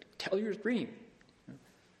Guozhen said, "Tell your dream."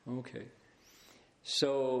 Okay.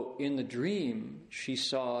 So in the dream, she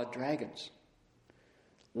saw dragons.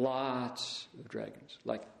 Lots of dragons.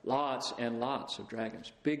 Like lots and lots of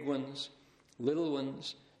dragons. Big ones, little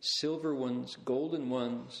ones, silver ones, golden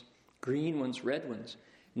ones, green ones, red ones.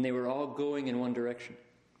 And they were all going in one direction.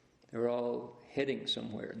 They were all heading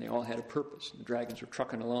somewhere, and they all had a purpose. And the dragons were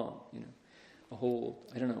trucking along, a whole,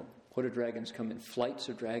 I don't know, what do dragons come in? Flights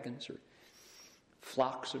of dragons or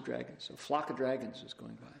flocks of dragons? A flock of dragons was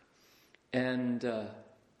going by. And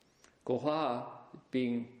Gohua,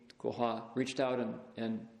 being Gohua, reached out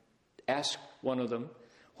and asked one of them,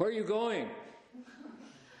 "Where are you going?"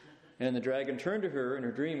 And the dragon turned to her in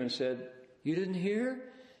her dream and said, "You didn't hear?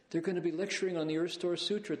 They're going to be lecturing on the Earth Store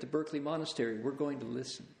Sutra at the Berkeley Monastery. We're going to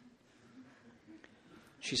listen."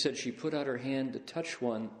 She said she put out her hand to touch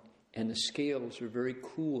one, and the scales were very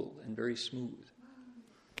cool and very smooth.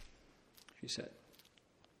 She said.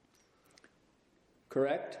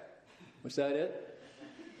 Correct? Was that it?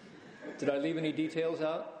 Did I leave any details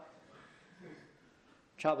out?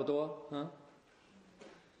 差不多, huh?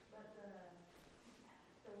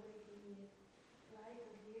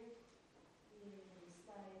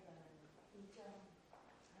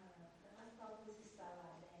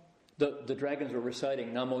 The dragons were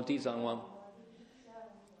reciting Namo Di Zhang Wang.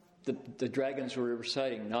 The dragons were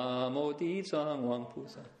reciting Namo Di Zhang Wang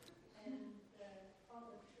Pusa. And all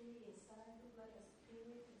the tree inside looked like a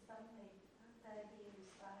spirit, and something after he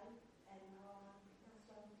recited, and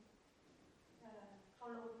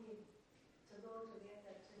followed him to go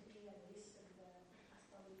together to hear and listen the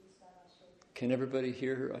story. Can everybody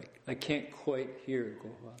hear her? I can't quite hear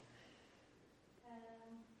Guohua.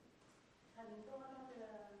 很多那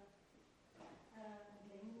个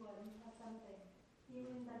灵魂或 something， 因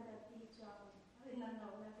为那个地藏，然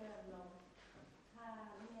后那个龙，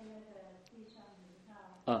他念那个地藏名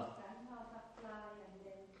号，然后他 fly and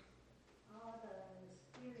then all the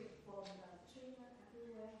spirit from the tree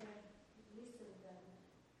everywhere listen 的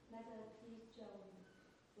那个地藏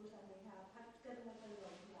菩萨名号，他跟那个龙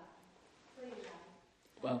来飞来，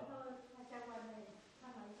然后他在外面，他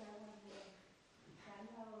们在外面，然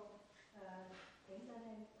后等一下呢，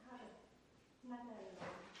他的那个龙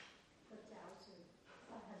的脚趾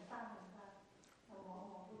很大很大，我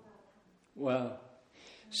摸不到它。Wow.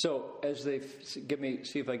 So as they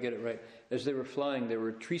see if I get it right. As they were flying, there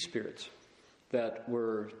were tree spirits that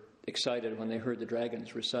were excited when they heard the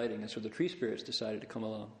dragons reciting, and so the tree spirits decided to come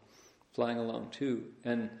along, flying along too.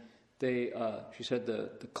 And they, she said,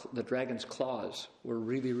 the dragon's claws were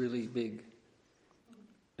really, really big,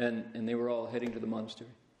 and they were all heading to the monastery.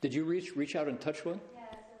 Did you reach out and touch one?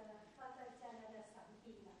 Yes,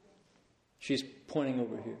 She's pointing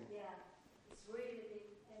over here. Yeah, it's really big,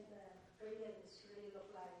 and the brilliance really look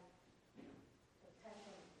like the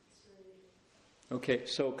temple. It's really big. Okay,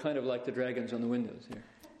 so kind of like the dragons on the windows here.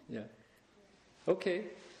 Yeah. Okay,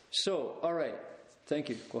 so, all right. Thank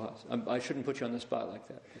you, Guohua. I shouldn't put you on the spot like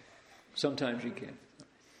that. Sometimes you can.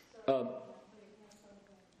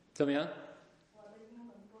 怎么样？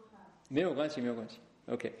没有关系。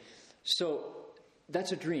Okay, so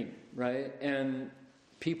that's a dream, right? And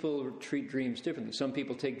people treat dreams differently. Some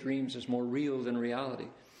people take dreams as more real than reality.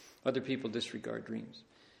 Other people disregard dreams.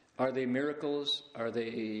 Are they miracles? Are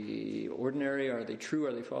they ordinary? Are they true?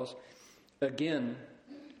 Are they false? Again,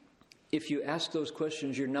 if you ask those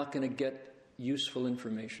questions, you're not going to get useful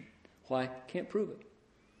information. Why? Can't prove it.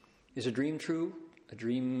 Is a dream true? A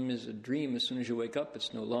dream is a dream. As soon as you wake up,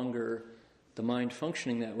 it's no longer the mind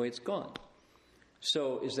functioning that way. It's gone.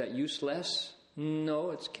 So is that useless?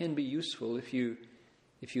 No, it can be useful if you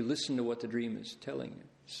listen to what the dream is telling you.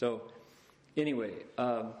 So anyway,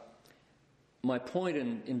 my point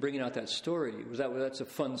in bringing out that story was that's a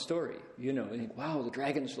fun story. You think, wow, the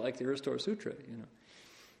dragon's like the Earth Store Sutra,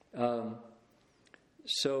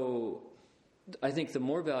 So I think the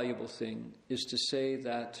more valuable thing is to say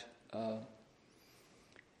that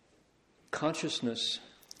consciousness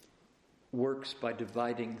works by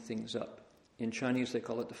dividing things up. In Chinese, they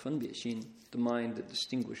call it the 分别心, the mind that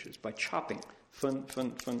distinguishes, by chopping. 分,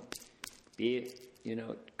 别,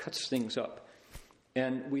 it cuts things up.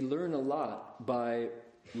 And we learn a lot by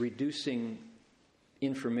reducing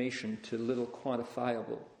information to little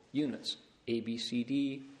quantifiable units. A, B, C,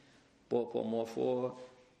 D, bo, po, mo, fo,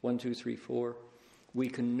 1, 2, 3, 4. We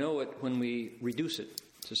can know it when we reduce it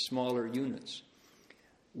to smaller units.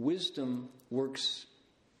 Wisdom works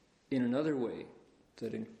in another way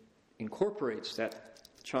that incorporates that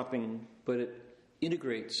chopping, but it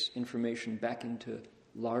integrates information back into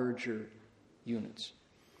larger units.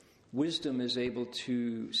 Wisdom is able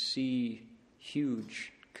to see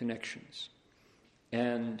huge connections.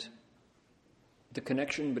 And the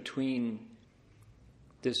connection between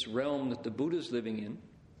this realm that the Buddha is living in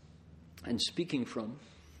and speaking from,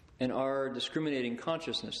 and our discriminating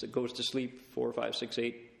consciousness that goes to sleep 4, 5, 6,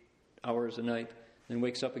 8 hours a night, then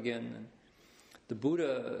wakes up again. And the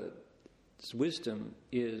Buddha's wisdom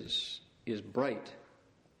is bright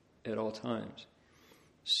at all times.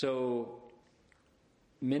 So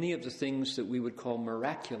many of the things that we would call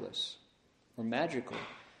miraculous or magical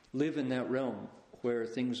live in that realm where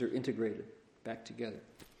things are integrated back together,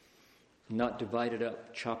 not divided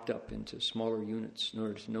up, chopped up into smaller units in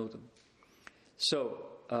order to know them. So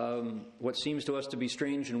what seems to us to be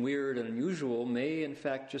strange and weird and unusual may in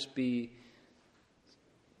fact just be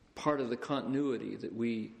part of the continuity that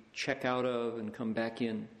we check out of and come back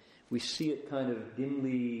in. We see it kind of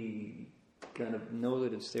dimly, kind of know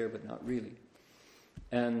that it's there, but not really.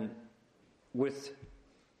 And with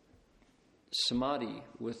samadhi,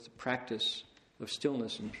 with the practice of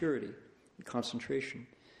stillness and purity and concentration,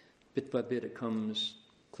 bit by bit it comes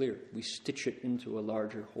clear. We stitch it into a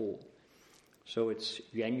larger whole. So it's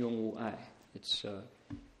yuan yong wu ai. It's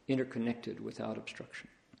interconnected without obstruction.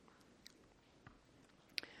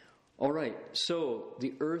 All right, so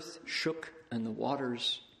the earth shook and the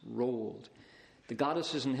waters rolled. The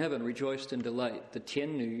goddesses in heaven rejoiced in delight. The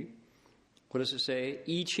Tian Nu, what does it say?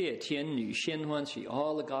 一切天女仙欢喜,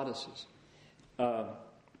 all the goddesses.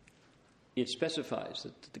 It specifies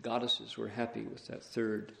that the goddesses were happy with that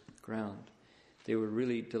third ground. They were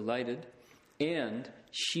really delighted. And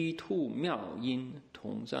悉兔妙音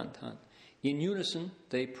同赞叹. In unison,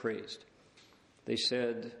 they praised. They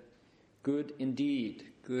said, Good indeed.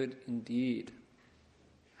 Good indeed.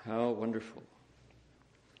 How wonderful.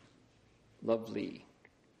 Lovely.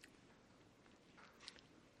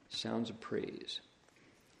 Sounds of praise.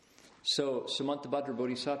 So, Samantabhadra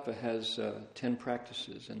Bodhisattva has 10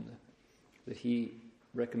 practices that he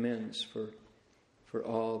recommends for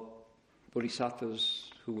all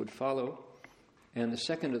bodhisattvas who would follow. And the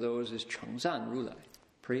second of those is Changzan Rulai,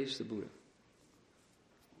 praise the Buddha.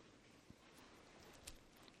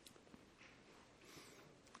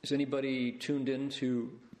 Is anybody tuned in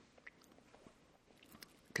to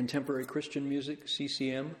contemporary Christian music,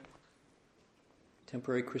 CCM?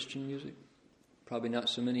 Contemporary Christian music? Probably not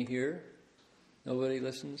so many here. Nobody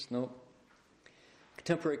listens? Nope.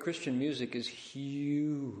 Contemporary Christian music is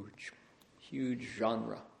huge, huge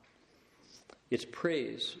genre. It's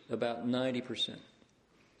praise, about 90%.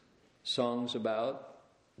 Songs about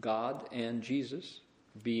God and Jesus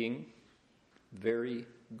being very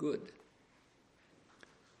good.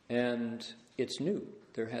 And it's new.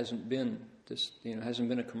 There hasn't been this, hasn't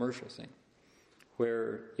been a commercial thing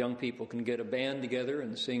where young people can get a band together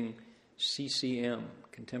and sing CCM,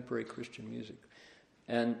 contemporary Christian music.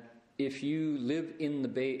 And if you live in the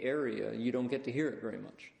Bay Area, you don't get to hear it very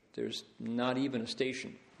much. There's not even a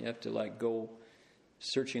station. You have to go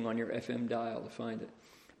searching on your FM dial to find it.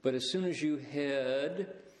 But as soon as you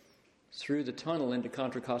head through the tunnel into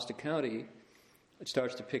Contra Costa County, it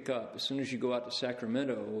starts to pick up. As soon as you go out to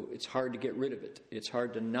Sacramento, it's hard to get rid of it. It's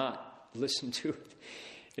hard to not listen to it.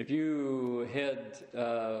 If you head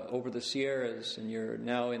over the Sierras and you're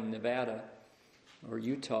now in Nevada or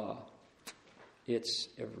Utah, it's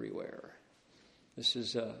everywhere. This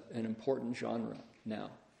is an important genre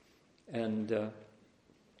now. And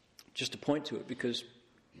just to point to it, because,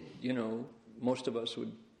 most of us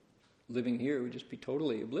living here would just be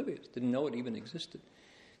totally oblivious, didn't know it even existed.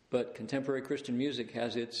 But contemporary Christian music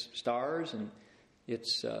has its stars and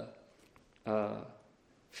its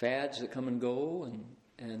fads that come and go,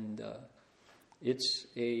 and it's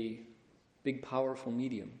a big, powerful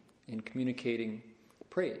medium in communicating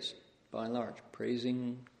praise, by and large,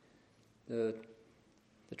 praising the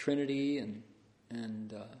Trinity, and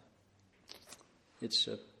it's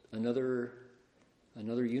another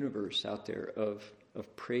universe out there of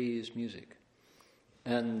praise music.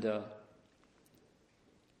 And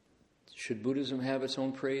should Buddhism have its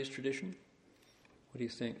own praise tradition? What do you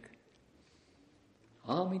think?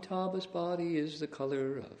 Amitabha's body is the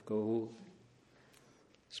color of gold.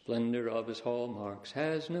 Splendor of his hallmarks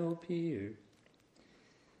has no peer.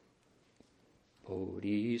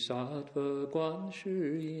 Bodhisattva Guan Shi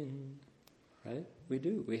Yin. Right? We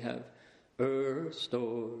do. We have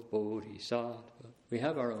Store Bodhisattva. We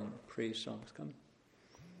have our own praise songs coming.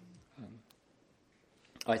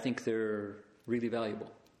 I think they're really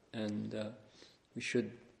valuable. And we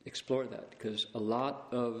should explore that, because a lot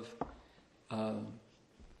of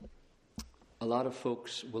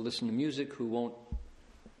folks will listen to music who won't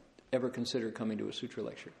ever consider coming to a sutra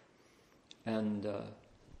lecture. And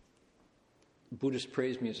Buddhist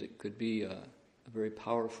praise music could be a very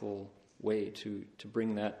powerful way to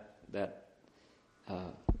bring that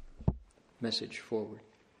message forward.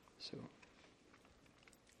 So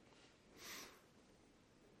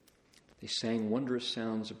they sang wondrous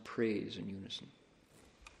sounds of praise in unison.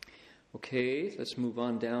 Okay, let's move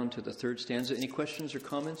on down to the third stanza. Any questions or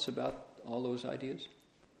comments about all those ideas?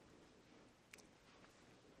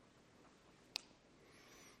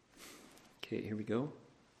 Okay, here we go.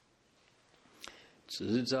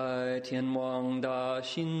 自在天王大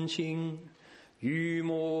心性，于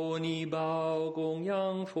摩尼宝供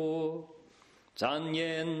养佛，赞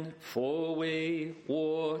言佛为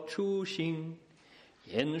我初心，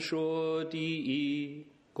言说第一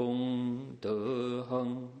功德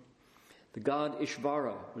行。The god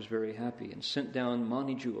Ishvara was very happy and sent down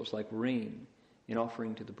mani jewels like rain in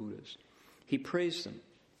offering to the Buddhas. He praised them.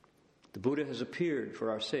 The Buddha has appeared for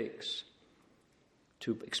our sakes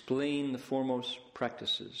to explain the foremost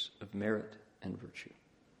practices of merit and virtue.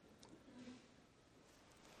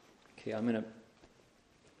 Okay, I'm going to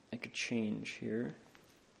make a change here.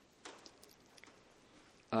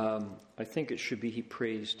 I think it should be he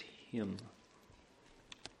praised him.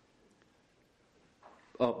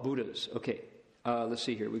 Oh, Buddhas. Okay. Let's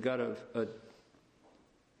see here. We got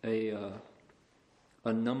a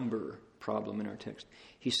number problem in our text.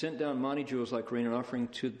 He sent down mani jewels like rain, an offering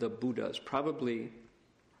to the Buddhas. Probably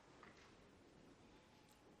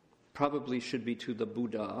should be to the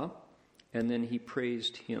Buddha, and then he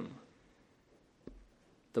praised him.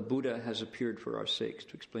 The Buddha has appeared for our sakes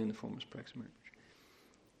to explain the foremost practice of marriage.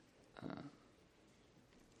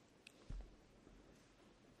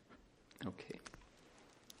 Okay.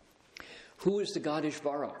 Who is the god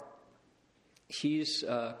Ishvara? He's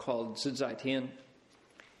called Zizai Tian.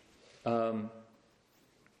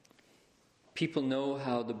 People know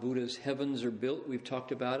how the Buddha's heavens are built. We've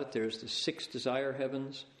talked about it. There's the 6 desire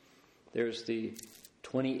heavens. There's the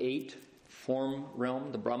 28 form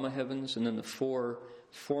realm, the Brahma heavens, and then the 4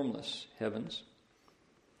 formless heavens.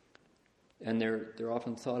 And they're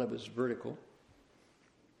often thought of as vertical.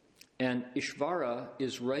 And Ishvara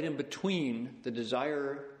is right in between the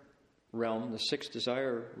desire realm, the 6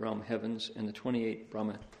 desire realm heavens, and the 28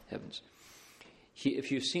 Brahma heavens.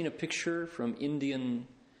 If you've seen a picture from Indian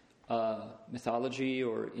mythology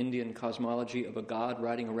or Indian cosmology of a god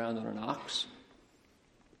riding around on an ox,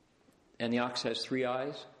 and the ox has 3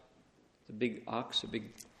 eyes, the big ox, a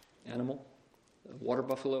big animal, a water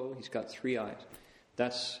buffalo, he's got 3 eyes.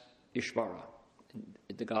 That's Ishvara.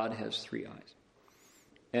 The god has 3 eyes.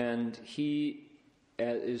 And he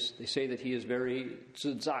is, they say that he is very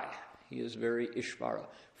zizai, he is very Ishvara,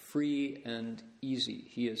 free and easy.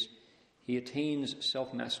 He attains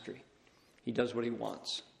self-mastery. He does what he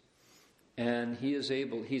wants. And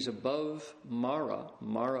he's above Mara.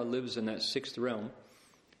 Mara lives in that 6th realm.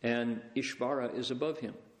 And Ishvara is above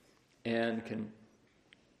him and can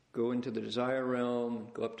go into the desire realm,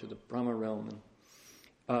 go up to the Brahma realm.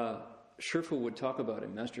 And Shifu would talk about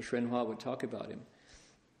him, Master Hsuan-Hua would talk about him,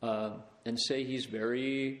 and say he's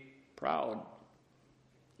very proud,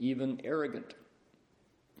 even arrogant.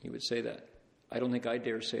 He would say that. I don't think I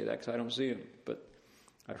dare say that because I don't see him, but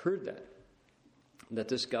I've heard that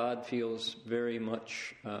this God feels very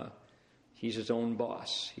much, he's his own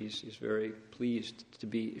boss. He's very pleased to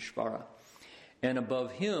be Ishvara. And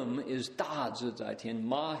above him is Da Zizai Tian,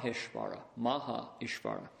 Maheshvara, Maha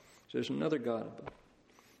Ishvara. So there's another God above.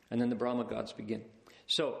 And then the Brahma gods begin.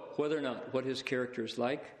 So whether or not what his character is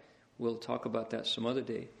like, we'll talk about that some other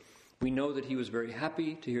day. We know that he was very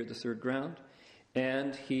happy to hear the 3rd ground,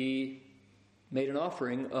 and he made an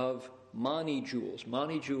offering of mani jewels.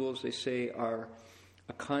 Mani jewels, they say, are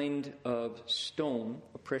a kind of stone,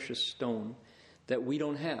 a precious stone, that we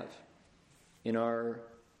don't have in our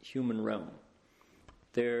human realm.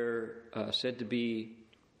 They're said to be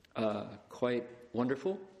quite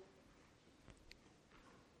wonderful.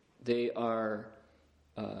 They are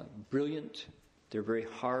brilliant. They're very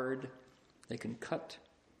hard. They can cut.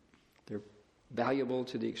 They're valuable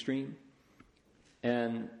to the extreme.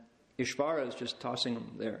 And Ishvara is just tossing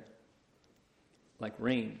them there, like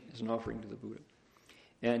rain, as an offering to the Buddha.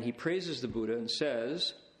 And he praises the Buddha and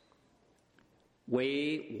says,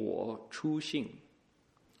 Wei wo chu xing.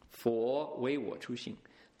 For Wei wo chu xing.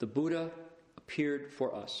 The Buddha appeared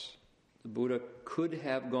for us. The Buddha could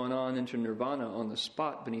have gone on into nirvana on the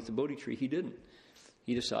spot beneath the Bodhi tree. He didn't.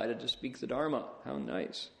 He decided to speak the Dharma. How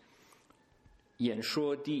nice. Yan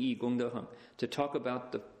shuo di yi gong de heng. To talk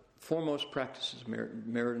about the foremost practices of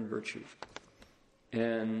merit and virtue.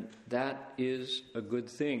 And that is a good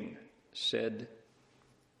thing, said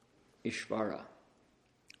Ishvara.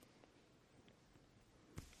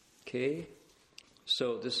 Okay?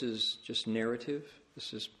 So this is just narrative.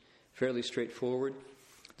 This is fairly straightforward.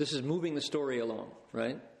 This is moving the story along,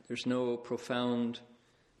 right? There's no profound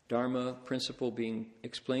Dharma principle being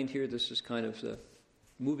explained here. This is kind of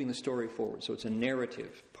moving the story forward. So it's a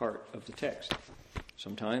narrative part of the text.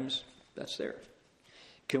 Sometimes that's there.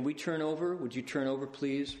 Can we turn over? Would you turn over,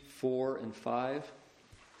 please, 4 and 5,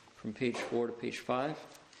 from page 4 to page 5?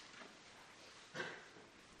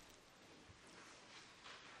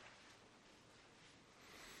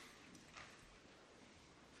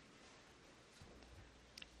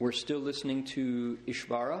 We're still listening to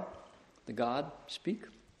Ishvara, the god, speak.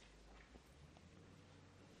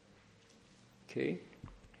 Okay,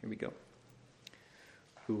 here we go.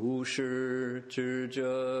 如是智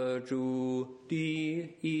者诸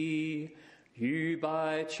第一，于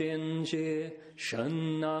百千劫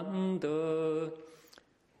甚难得。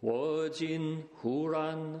我今忽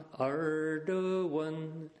然而得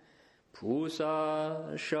闻，菩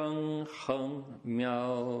萨圣恒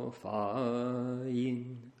妙法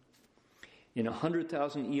音。In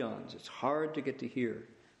 100,000 eons, it's hard to get to hear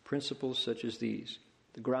principles such as these,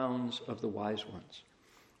 the grounds of the wise ones.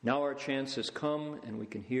 Now our chance has come, and we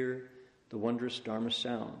can hear the wondrous Dharma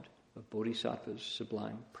sound of Bodhisattva's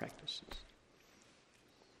sublime practices.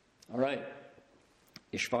 All right.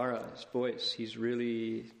 Ishvara, his voice, he's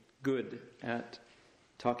really good at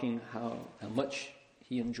talking how much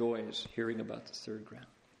he enjoys hearing about the 3rd ground.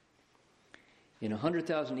 In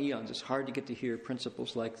 100,000 eons, it's hard to get to hear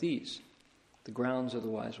principles like these, the grounds of the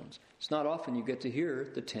wise ones. It's not often you get to hear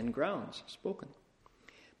the 10 grounds spoken.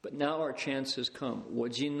 But now our chance has come. 我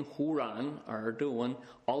今忽然而得闻,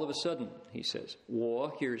 all of a sudden, he says.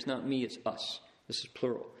 我 here is not me, it's us. This is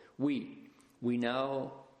plural. We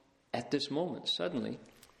now, at this moment, suddenly,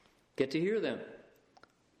 get to hear them.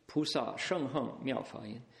 菩萨圣恒妙法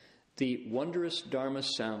音, the wondrous Dharma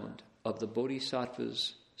sound of the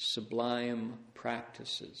Bodhisattva's sublime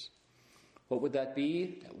practices. What would that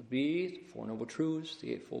be? That would be the Four Noble Truths,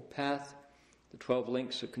 the Eightfold Path, the 12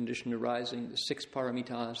 links of conditioned arising, the 6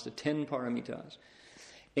 paramitas, the 10 paramitas,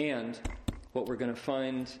 and what we're going to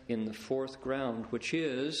find in the fourth ground, which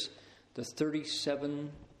is the 37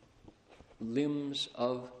 limbs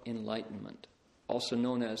of enlightenment, also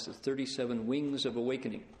known as the 37 wings of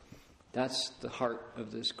awakening. That's the heart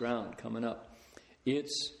of this ground coming up.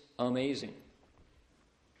 It's amazing.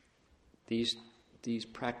 These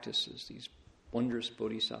practices, these wondrous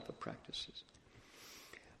bodhisattva practices.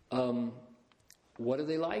 What are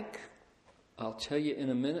they like? I'll tell you in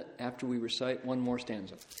a minute after we recite one more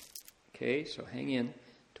stanza. Okay, so hang in.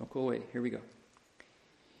 Don't go away. Here we go.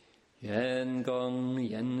 言更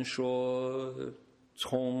言说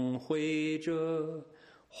从会者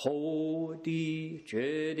后地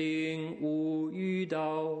决定无遇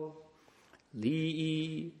道利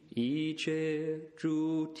益一切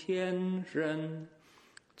诸天人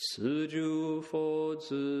此诸佛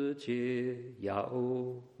子皆要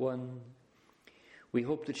闻 We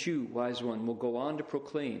hope that you, wise one, will go on to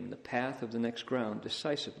proclaim the path of the next ground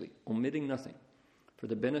decisively, omitting nothing, for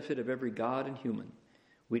the benefit of every god and human.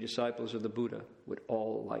 We disciples of the Buddha would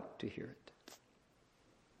all like to hear it.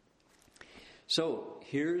 So,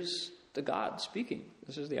 here's the God speaking.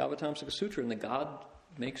 This is the Avatamsaka Sutra, and the God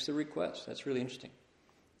makes the request. That's really interesting.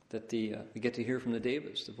 That we get to hear from the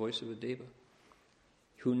Devas, the voice of a Deva,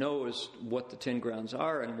 who knows what the 10 grounds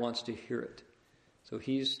are and wants to hear it. So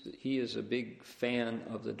he is a big fan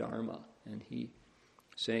of the Dharma, and he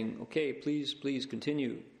saying, okay, please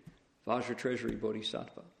continue, Vajra Treasury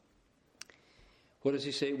Bodhisattva. What does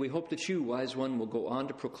he say? We hope that you, wise one, will go on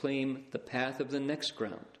to proclaim the path of the next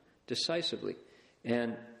ground decisively,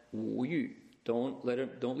 and don't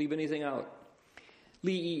leave anything out.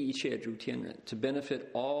 利益一切诸天人, to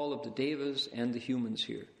benefit all of the devas and the humans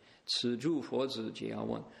here. 此诸佛子皆要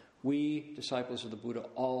闻. We, disciples of the Buddha,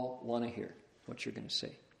 all want to hear what you're going to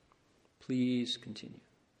say. Please continue.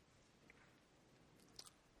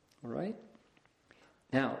 All right?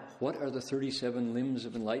 Now, what are the 37 limbs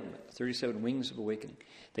of enlightenment, 37 wings of awakening?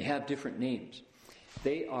 They have different names.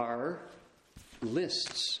 They are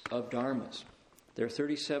lists of dharmas. There are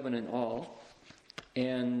 37 in all,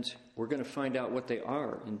 and we're going to find out what they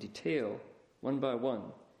are in detail, one by one,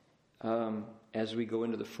 as we go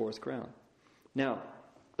into the fourth ground. Now,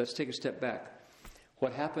 let's take a step back.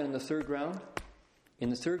 What happened in the third ground? In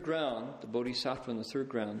the third ground, the Bodhisattva in the third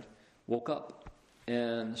ground woke up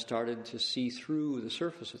and started to see through the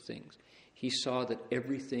surface of things. He saw that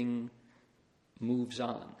everything moves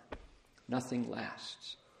on. Nothing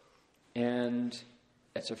lasts. And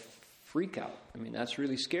that's a freak out. I mean, that's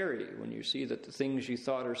really scary when you see that the things you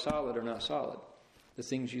thought are solid are not solid. The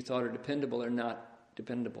things you thought are dependable are not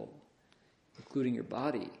dependable, including your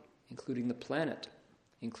body, including the planet,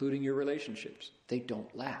 including your relationships. They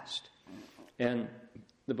don't last. And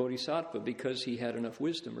the Bodhisattva, because he had enough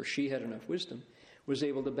wisdom, or she had enough wisdom, was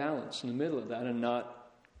able to balance in the middle of that and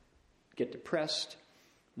not get depressed,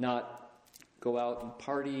 not go out and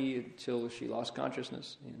party until she lost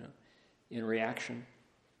consciousness, in reaction,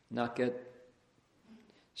 not get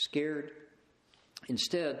scared.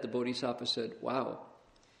 Instead, the Bodhisattva said, wow,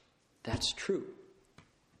 that's true.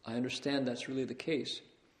 I understand that's really the case.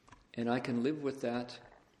 And I can live with that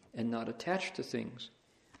and not attach to things.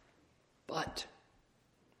 But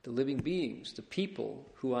the living beings, the people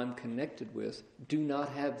who I'm connected with, do not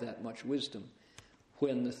have that much wisdom.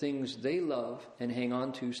 When the things they love and hang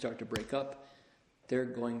on to start to break up, they're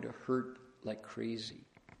going to hurt like crazy.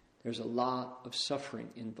 There's a lot of suffering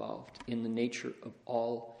involved in the nature of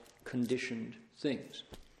all conditioned things,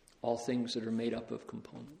 all things that are made up of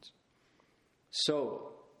components.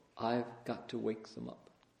 So, I've got to wake them up,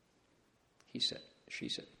 he said, she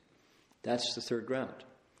said. That's the third ground.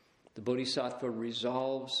 The Bodhisattva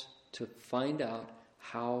resolves to find out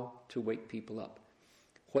how to wake people up.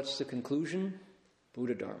 What's the conclusion?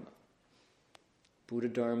 Buddha Dharma. Buddha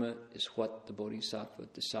Dharma is what the Bodhisattva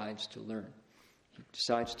decides to learn. He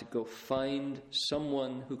decides to go find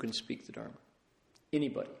someone who can speak the Dharma.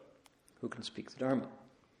 Anybody who can speak the Dharma.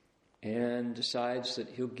 And decides that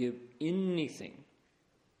he'll give anything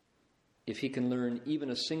if he can learn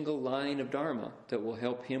even a single line of Dharma that will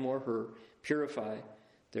help him or her purify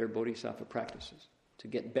their Bodhisattva practices, to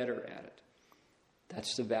get better at it.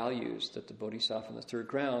 That's the values that the Bodhisattva in the third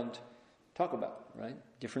ground talk about, right?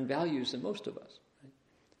 Different values than most of us. Right?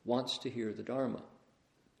 Wants to hear the Dharma,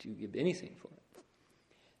 to give anything for it.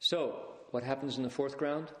 So, what happens in the fourth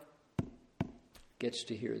ground? Gets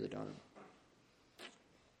to hear the Dharma.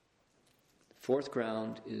 The fourth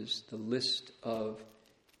ground is the list of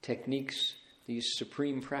techniques, these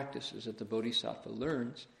supreme practices that the Bodhisattva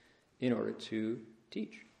learns in order to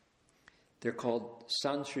teach. They're called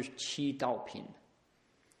Sanshi Qi Daopin.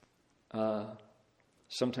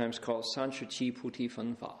 Sometimes called Sanshi Qi Puti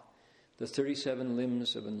Fen Fa. The 37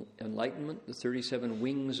 limbs of enlightenment, the 37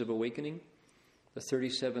 wings of awakening, the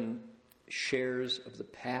 37 shares of the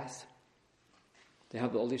path. They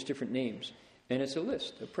have all these different names. And it's a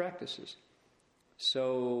list of practices.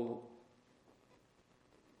 So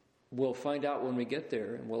we'll find out when we get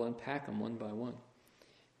there, and we'll unpack them one by one.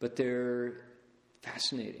 But they're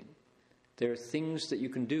fascinating. They're things that you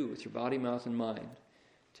can do with your body, mouth, and mind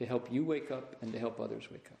to help you wake up and to help others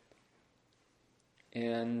wake up.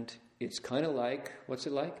 And it's kind of like, what's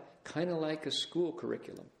it like? Kind of like a school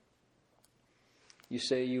curriculum. You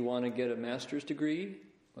say you want to get a master's degree.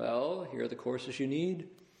 Well, here are the courses you need.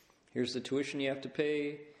 Here's the tuition you have to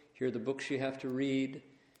pay. Here are the books you have to read.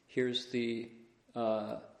 Here's the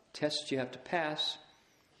tests you have to pass.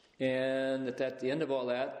 And at the end of all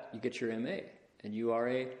that, you get your MA. And you are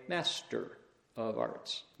a master of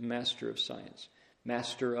arts, master of science,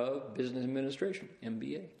 master of business administration,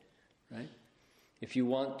 MBA, right? If you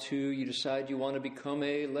decide you want to become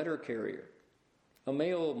a letter carrier, a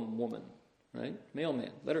mail woman, right?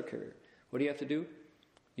 Mailman, letter carrier. What do you have to do?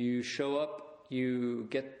 You show up, you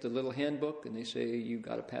get the little handbook, and they say you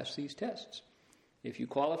got to pass these tests. If you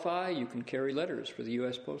qualify, you can carry letters for the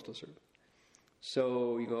U.S. Postal Service.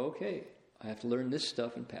 So you go, okay, I have to learn this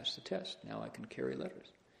stuff and pass the test. Now I can carry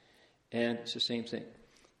letters. And it's the same thing.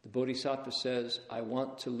 The Bodhisattva says, I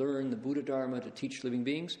want to learn the Buddha Dharma to teach living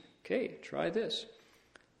beings. Okay, try this.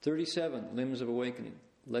 37 limbs of awakening.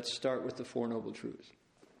 Let's start with the Four Noble Truths.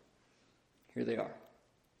 Here they are.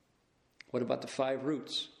 What about the 5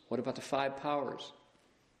 roots? What about the 5 powers?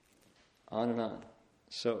 On and on.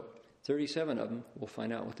 So, 37 of them, we'll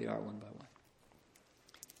find out what they are one by one.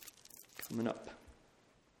 Coming up.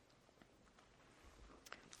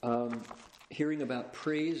 Hearing about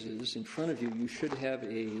praises in front of you, you should have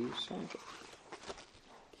a songbook.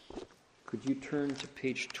 Could you turn to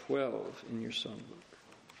page 12 in your songbook?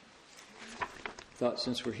 Thought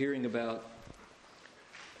since we're hearing about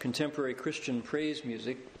contemporary Christian praise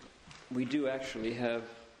music, we do actually have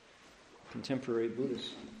contemporary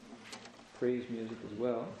Buddhist praise music as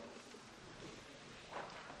well.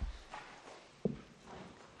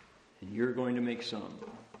 And you're going to make some.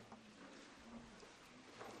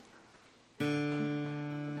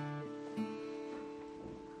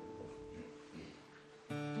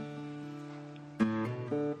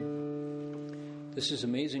 This is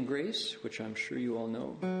Amazing Grace, which I'm sure you all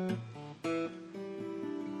know.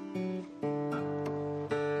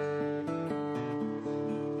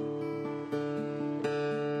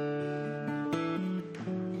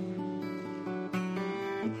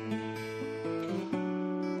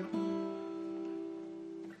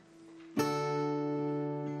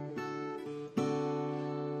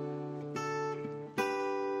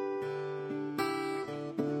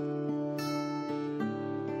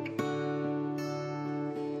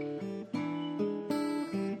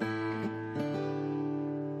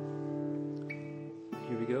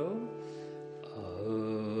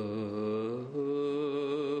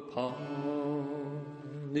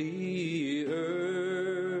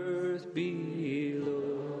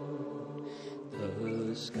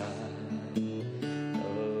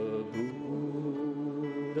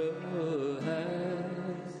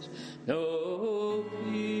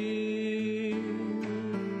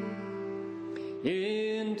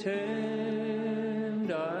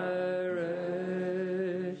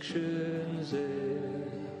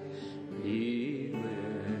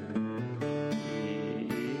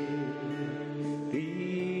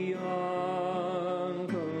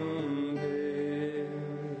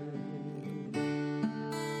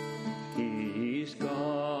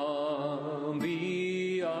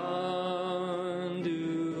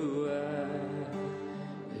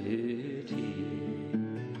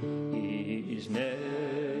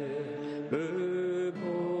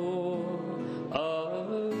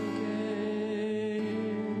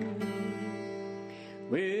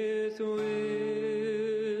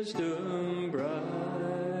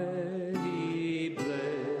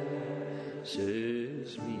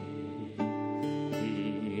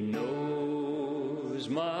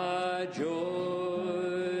 My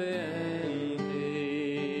joy and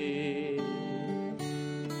pain.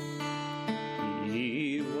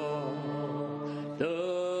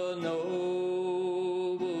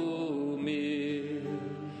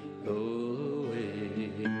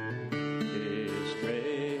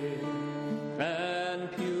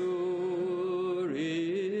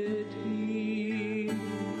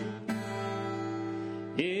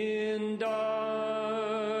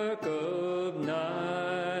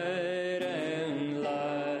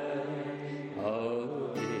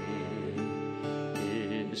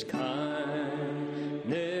 His kindness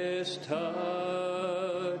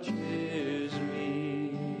touches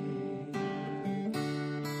me.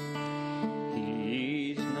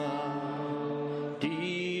 He's not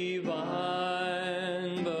divine,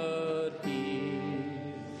 but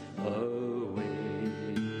He's away.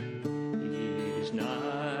 He's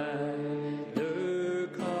neither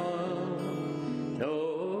come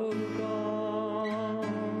nor gone.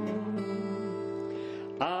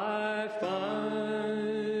 I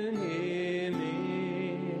find Him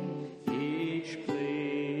in each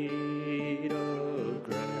blade of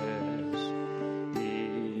grass.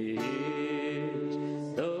 He is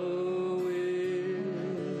the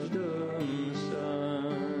wisdom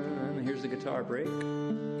sun. Here's the guitar break. Here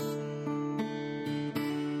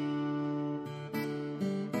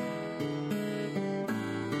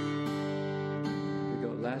we go,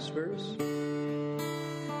 last verse.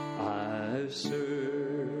 I've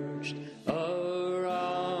searched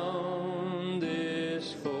around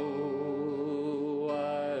this whole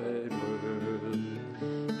wide world,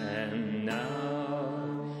 and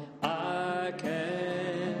now I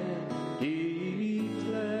can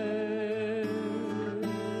declare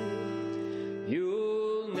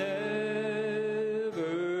you'll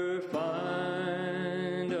never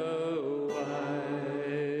find a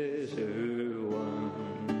wiser one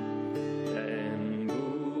than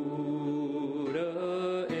Buddha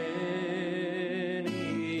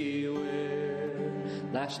anywhere.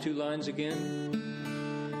 Last two lines again.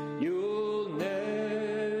 You'll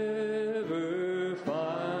never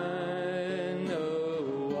find a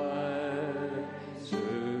wiser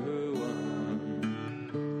one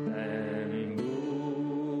than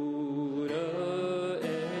Buddha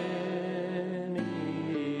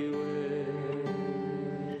anywhere.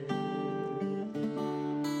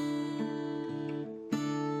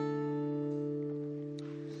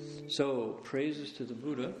 So, praises to the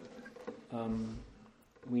Buddha.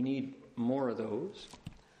 We need more of those.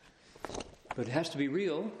 But it has to be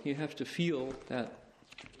real. You have to feel that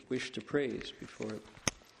wish to praise before it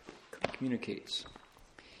communicates.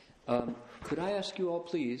 Could I ask you all,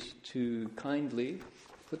 please, to kindly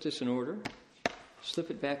put this in order, slip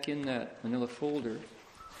it back in that manila folder,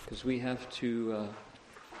 because we have to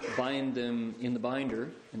bind them in the binder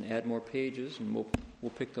and add more pages, and we'll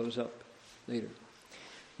pick those up later.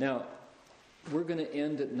 Now, we're going to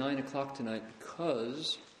end at 9 o'clock tonight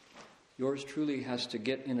because yours truly has to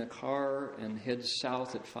get in a car and head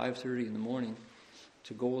south at 5:30 in the morning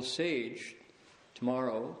to Gold Sage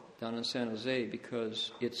tomorrow down in San Jose,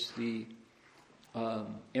 because it's the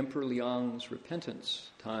Emperor Liang's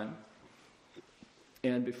repentance time.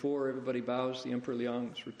 And before everybody bows the Emperor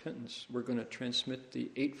Liang's repentance, we're going to transmit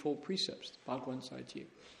the Eightfold Precepts, the Bhagwan Saitya.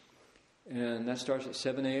 And that starts at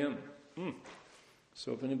 7 a.m.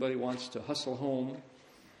 So if anybody wants to hustle home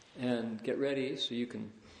and get ready so you can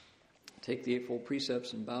take the Eightfold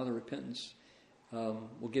Precepts and bow the repentance,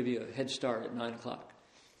 we'll give you a head start at 9 o'clock.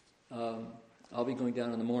 I'll be going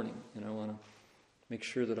down in the morning, and I want to make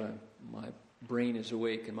sure that my brain is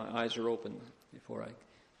awake and my eyes are open before I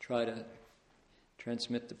try to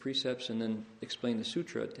transmit the precepts and then explain the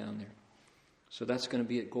sutra down there. So that's going to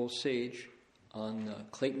be at Gold Sage on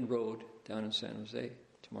Clayton Road down in San Jose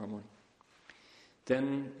tomorrow morning.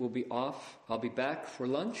 Then we'll be off. I'll be back for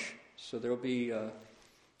lunch, so there'll be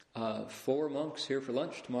 4 monks here for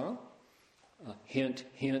lunch tomorrow. Hint,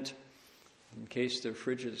 hint, in case their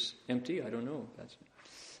fridge is empty. I don't know.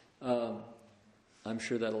 I'm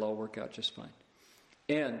sure that'll all work out just fine.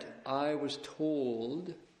 And I was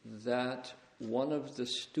told that one of the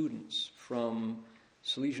students from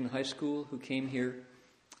Salesian High School who came here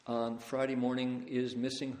on Friday morning is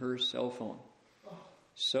missing her cell phone.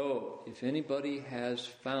 So, if anybody has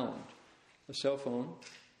found a cell phone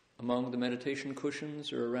among the meditation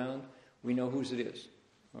cushions or around, we know whose it is.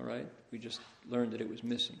 All right? We just learned that it was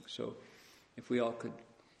missing. So, if we all could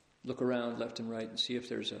look around left and right and see if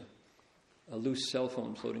there's a loose cell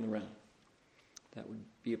phone floating around, that would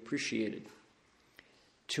be appreciated.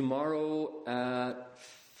 Tomorrow at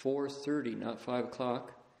 4:30, not 5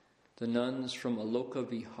 o'clock, the nuns from Aloka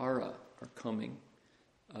Vihara are coming.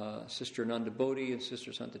 Sister Nanda Bodhi and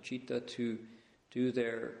Sister Santachita to do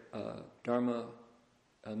their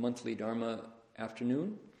monthly Dharma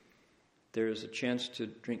afternoon. There's a chance to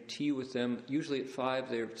drink tea with them. Usually at 5,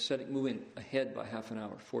 they're moving ahead by half an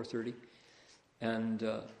hour, 4:30. And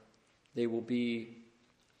they will be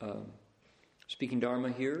speaking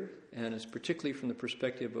Dharma here, and it's particularly from the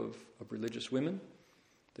perspective of religious women.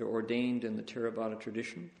 They're ordained in the Theravada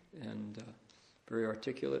tradition and very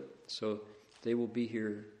articulate. So they will be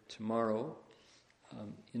here tomorrow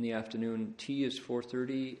in the afternoon. Tea is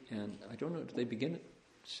 4:30, and I don't know, do they begin at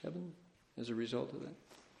 7 as a result of that.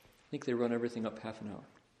 I think they run everything up half an hour.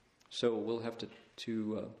 So we'll have to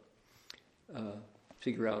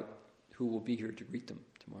figure out who will be here to greet them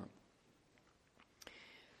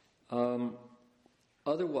tomorrow.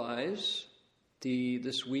 Otherwise,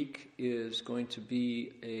 this week is going to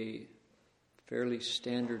be a fairly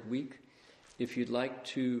standard week. If you'd like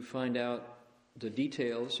to find out the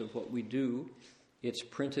details of what we do, it's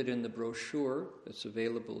printed in the brochure that's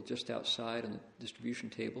available just outside on the distribution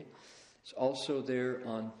table. It's also there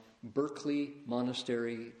on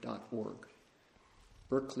berkeleymonastery.org.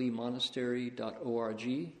 berkeleymonastery.org.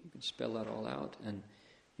 You can spell that all out, and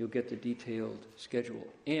you'll get the detailed schedule.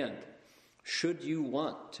 And should you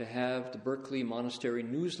want to have the Berkeley Monastery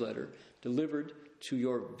newsletter delivered to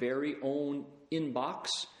your very own inbox,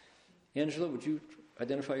 Angela, would you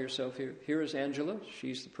identify yourself here? Here is Angela.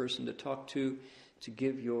 She's the person to talk to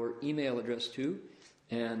give your email address to,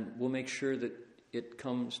 and we'll make sure that it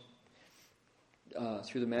comes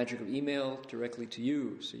through the magic of email directly to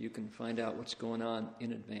you, so you can find out what's going on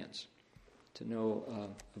in advance to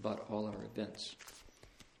know about all our events.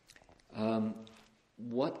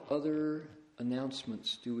 What other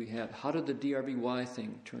announcements do we have? How did the DRBY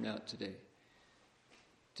thing turn out today?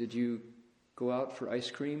 Did you go out for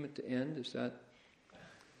ice cream at the end? Is that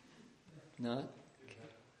not?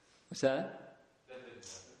 What's that? That didn't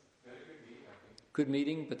happen. We had a good meeting, I think. Good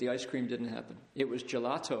meeting, but the ice cream didn't happen. It was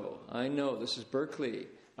gelato. I know, this is Berkeley.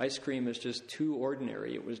 Ice cream is just too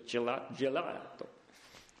ordinary. It was gelato.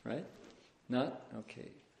 Right? Not? Okay.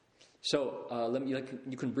 So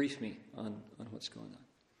you can brief me on what's going on.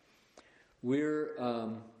 We're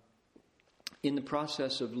in the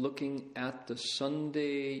process of looking at the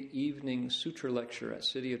Sunday evening sutra lecture at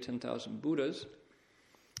City of 10,000 Buddhas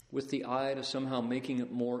with the eye to somehow making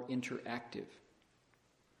it more interactive.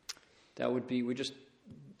 That would be,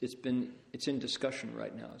 it's in discussion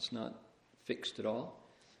right now. It's not fixed at all.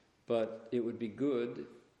 But it would be good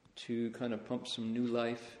to kind of pump some new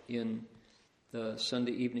life in the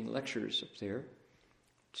Sunday evening lectures up there,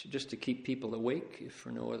 just to keep people awake, if for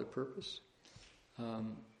no other purpose.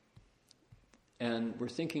 And we're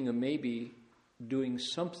thinking of maybe doing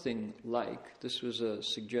something like, this was a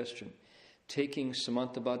suggestion, taking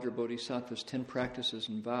Samantabhadra Bodhisattva's 10 practices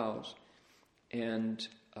and vows and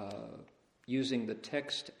using the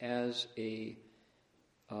text as the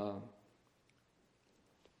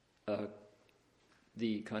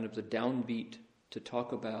kind of the downbeat to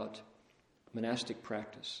talk about monastic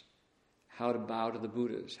practice, how to bow to the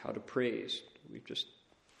Buddhas, how to praise. We've just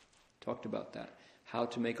talked about that. How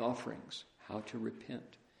to make offerings, how to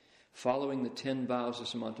repent. Following the 10 vows of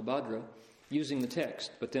Samantabhadra, using the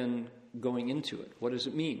text, but then going into it. What does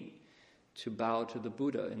it mean to bow to the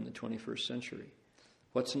Buddha in the 21st century?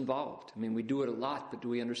 What's involved? I mean, we do it a lot, but do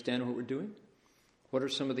we understand what we're doing? What are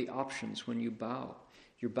some of the options when you bow?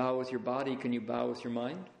 You bow with your body, can you bow with your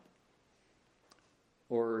mind?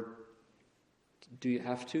 Or do you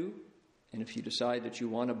have to? And if you decide that you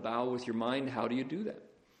want to bow with your mind, how do you do that?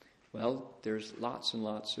 Well, there's lots and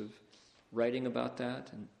lots of writing about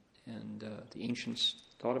that, and the ancients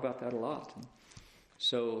thought about that a lot. And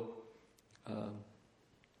so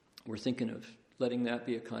we're thinking of letting that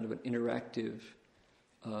be a kind of an interactive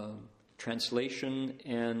translation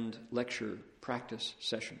and lecture practice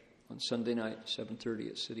session on Sunday night,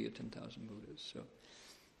 7:30 at City of 10,000 Buddhas. So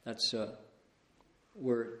that's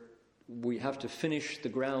we have to finish the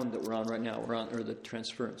ground that we're on right now. Or the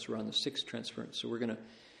transference. We're on the 6th transference. So we're going to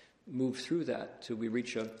move through that till we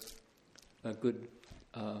reach a good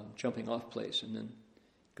jumping off place and then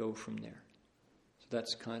go from there. So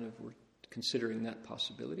that's kind of, we're considering that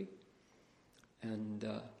possibility. And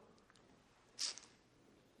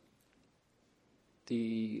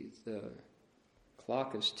the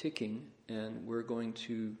clock is ticking, and we're going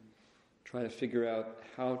to try to figure out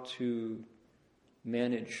how to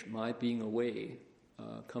manage my being away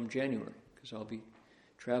come January, because I'll be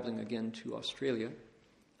traveling again to Australia,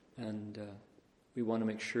 and we want to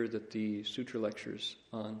make sure that the sutra lectures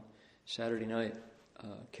on Saturday night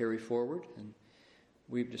carry forward. And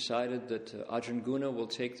we've decided that Ajahn Guna will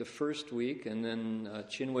take the first week, and then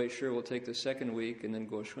Chinwei Shi will take the second week, and then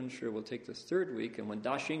Goshun Shi will take the third week. And when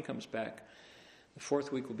Daxing comes back, the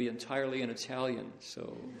fourth week will be entirely in Italian.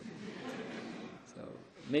 So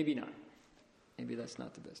maybe not. Maybe that's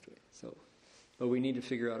not the best way. But we need to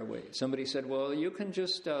figure out a way. Somebody said, well, you can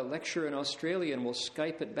just lecture in Australia and we'll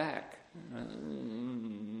Skype it back.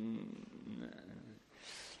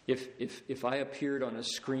 If I appeared on a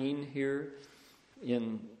screen here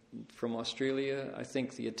from Australia, I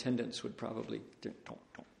think the attendance would probably...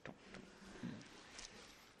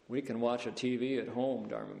 We can watch a TV at home,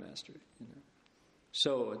 Dharma Master.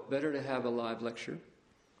 So it's better to have a live lecture,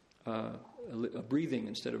 a breathing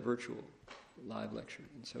instead of virtual live lecture.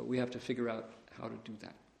 And so we have to figure out how to do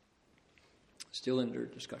that. Still under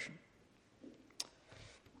discussion.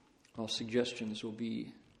 All suggestions will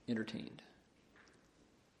be entertained.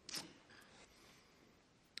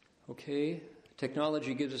 Okay,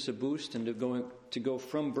 technology gives us a boost, and to go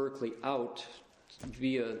from Berkeley out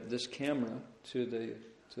via this camera to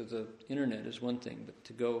the internet is one thing,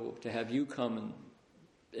 but to have you come and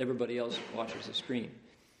everybody else watches the screen,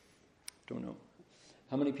 don't know.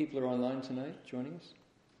 How many people are online tonight joining us?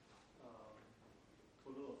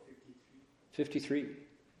 Total of 53.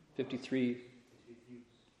 53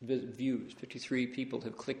 views. 53 people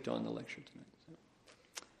have clicked on the lecture tonight. So.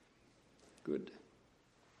 Good.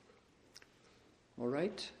 All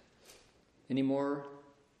right. Any more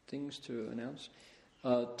things to announce?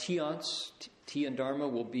 Tea and Dharma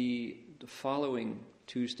will be the following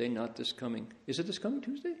Tuesday, not this coming. Is it this coming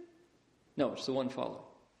Tuesday? No, it's the one follow.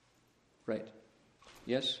 Right.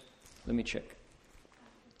 Yes? Let me check.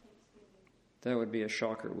 That would be a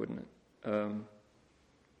shocker, wouldn't it?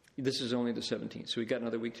 This is only the 17th, so we got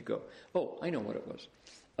another week to go. Oh, I know what it was.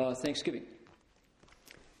 Thanksgiving.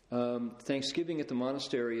 Thanksgiving at the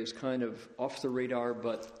monastery is kind of off the radar,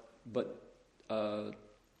 but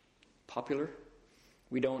popular.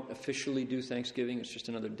 We don't officially do Thanksgiving. It's just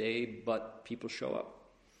another day, but people show up.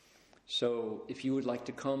 So if you would like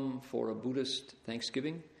to come for a Buddhist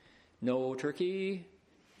Thanksgiving, no turkey,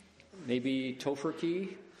 maybe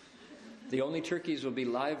tofurkey. The only turkeys will be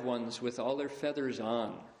live ones with all their feathers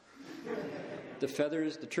on.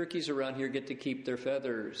 The turkeys around here get to keep their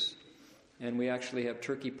feathers. And we actually have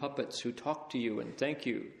turkey puppets who talk to you and thank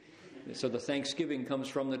you. So the Thanksgiving comes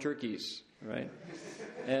from the turkeys, right?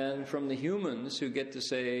 And from the humans who get to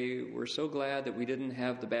say, we're so glad that we didn't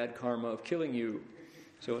have the bad karma of killing you.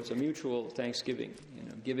 So it's a mutual Thanksgiving,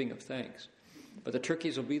 giving of thanks. But the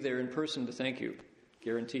turkeys will be there in person to thank you,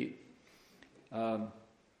 guaranteed.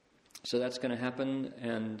 So that's going to happen,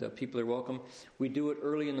 and people are welcome. We do it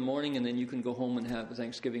early in the morning, and then you can go home and have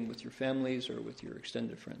Thanksgiving with your families or with your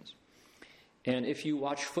extended friends. And if you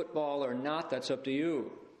watch football or not, that's up to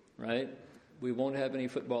you, right? We won't have any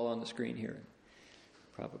football on the screen here,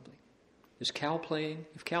 probably. Is Cal playing?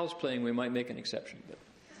 If Cal's playing, we might make an exception, but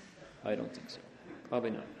I don't think so.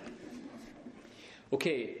 Probably not.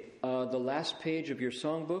 Okay, the last page of your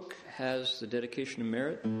songbook has the dedication of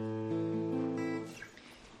merit.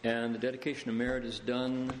 And the dedication of merit is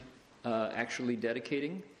done actually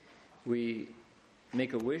dedicating. We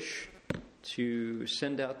make a wish to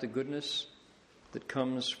send out the goodness that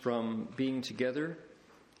comes from being together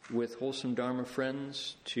with wholesome Dharma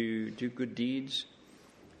friends to do good deeds.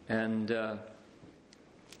 And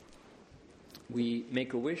we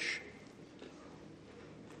make a wish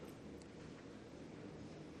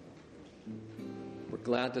we're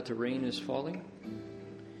glad that the rain is falling.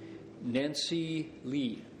 Nancy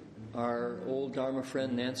Lee, our old Dharma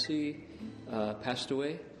friend Nancy, passed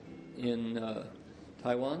away in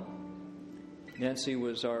Taiwan. Nancy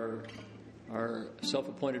was our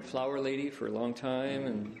self-appointed flower lady for a long time,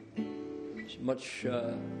 and much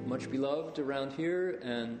beloved around here.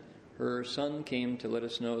 And her son came to let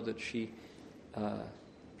us know that she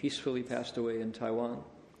peacefully passed away in Taiwan.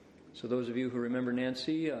 So those of you who remember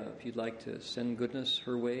Nancy, if you'd like to send goodness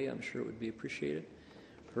her way, I'm sure it would be appreciated.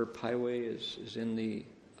 Her Paiwei is in the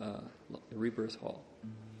Rebirth Hall.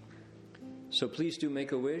 So please do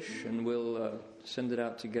make a wish, and we'll send it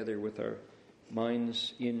out together with our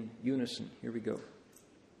minds in unison. Here we go.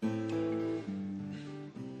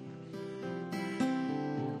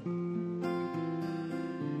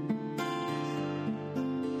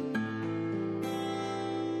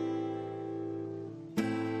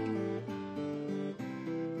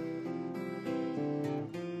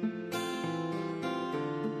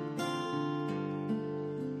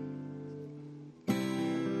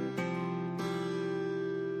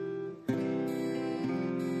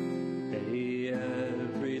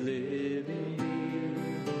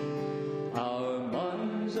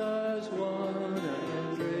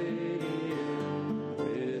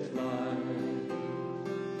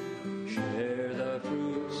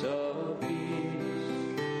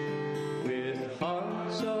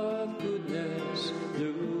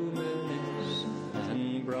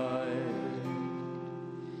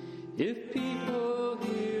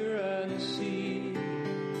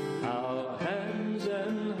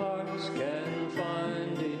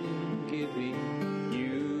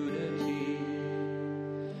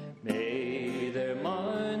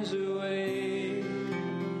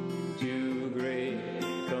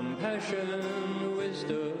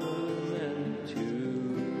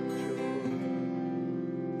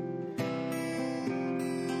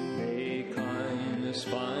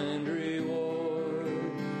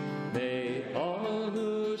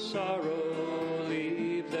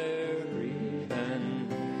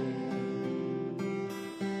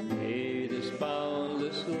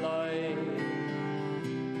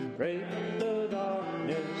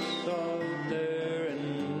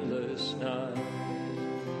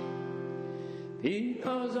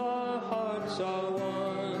 hearts are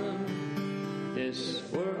one. This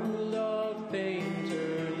world of pain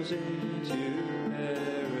turns into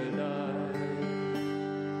paradise.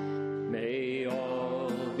 May all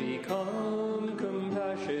become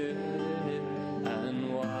compassionate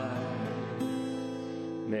and wise.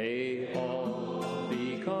 May all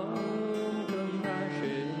become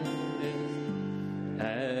compassionate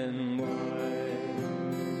and wise.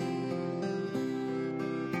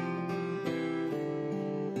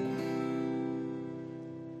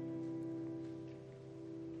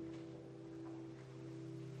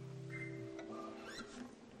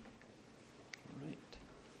 Right.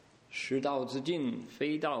 识道之进，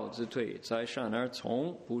非道之退，在善而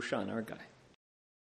从，不善而改。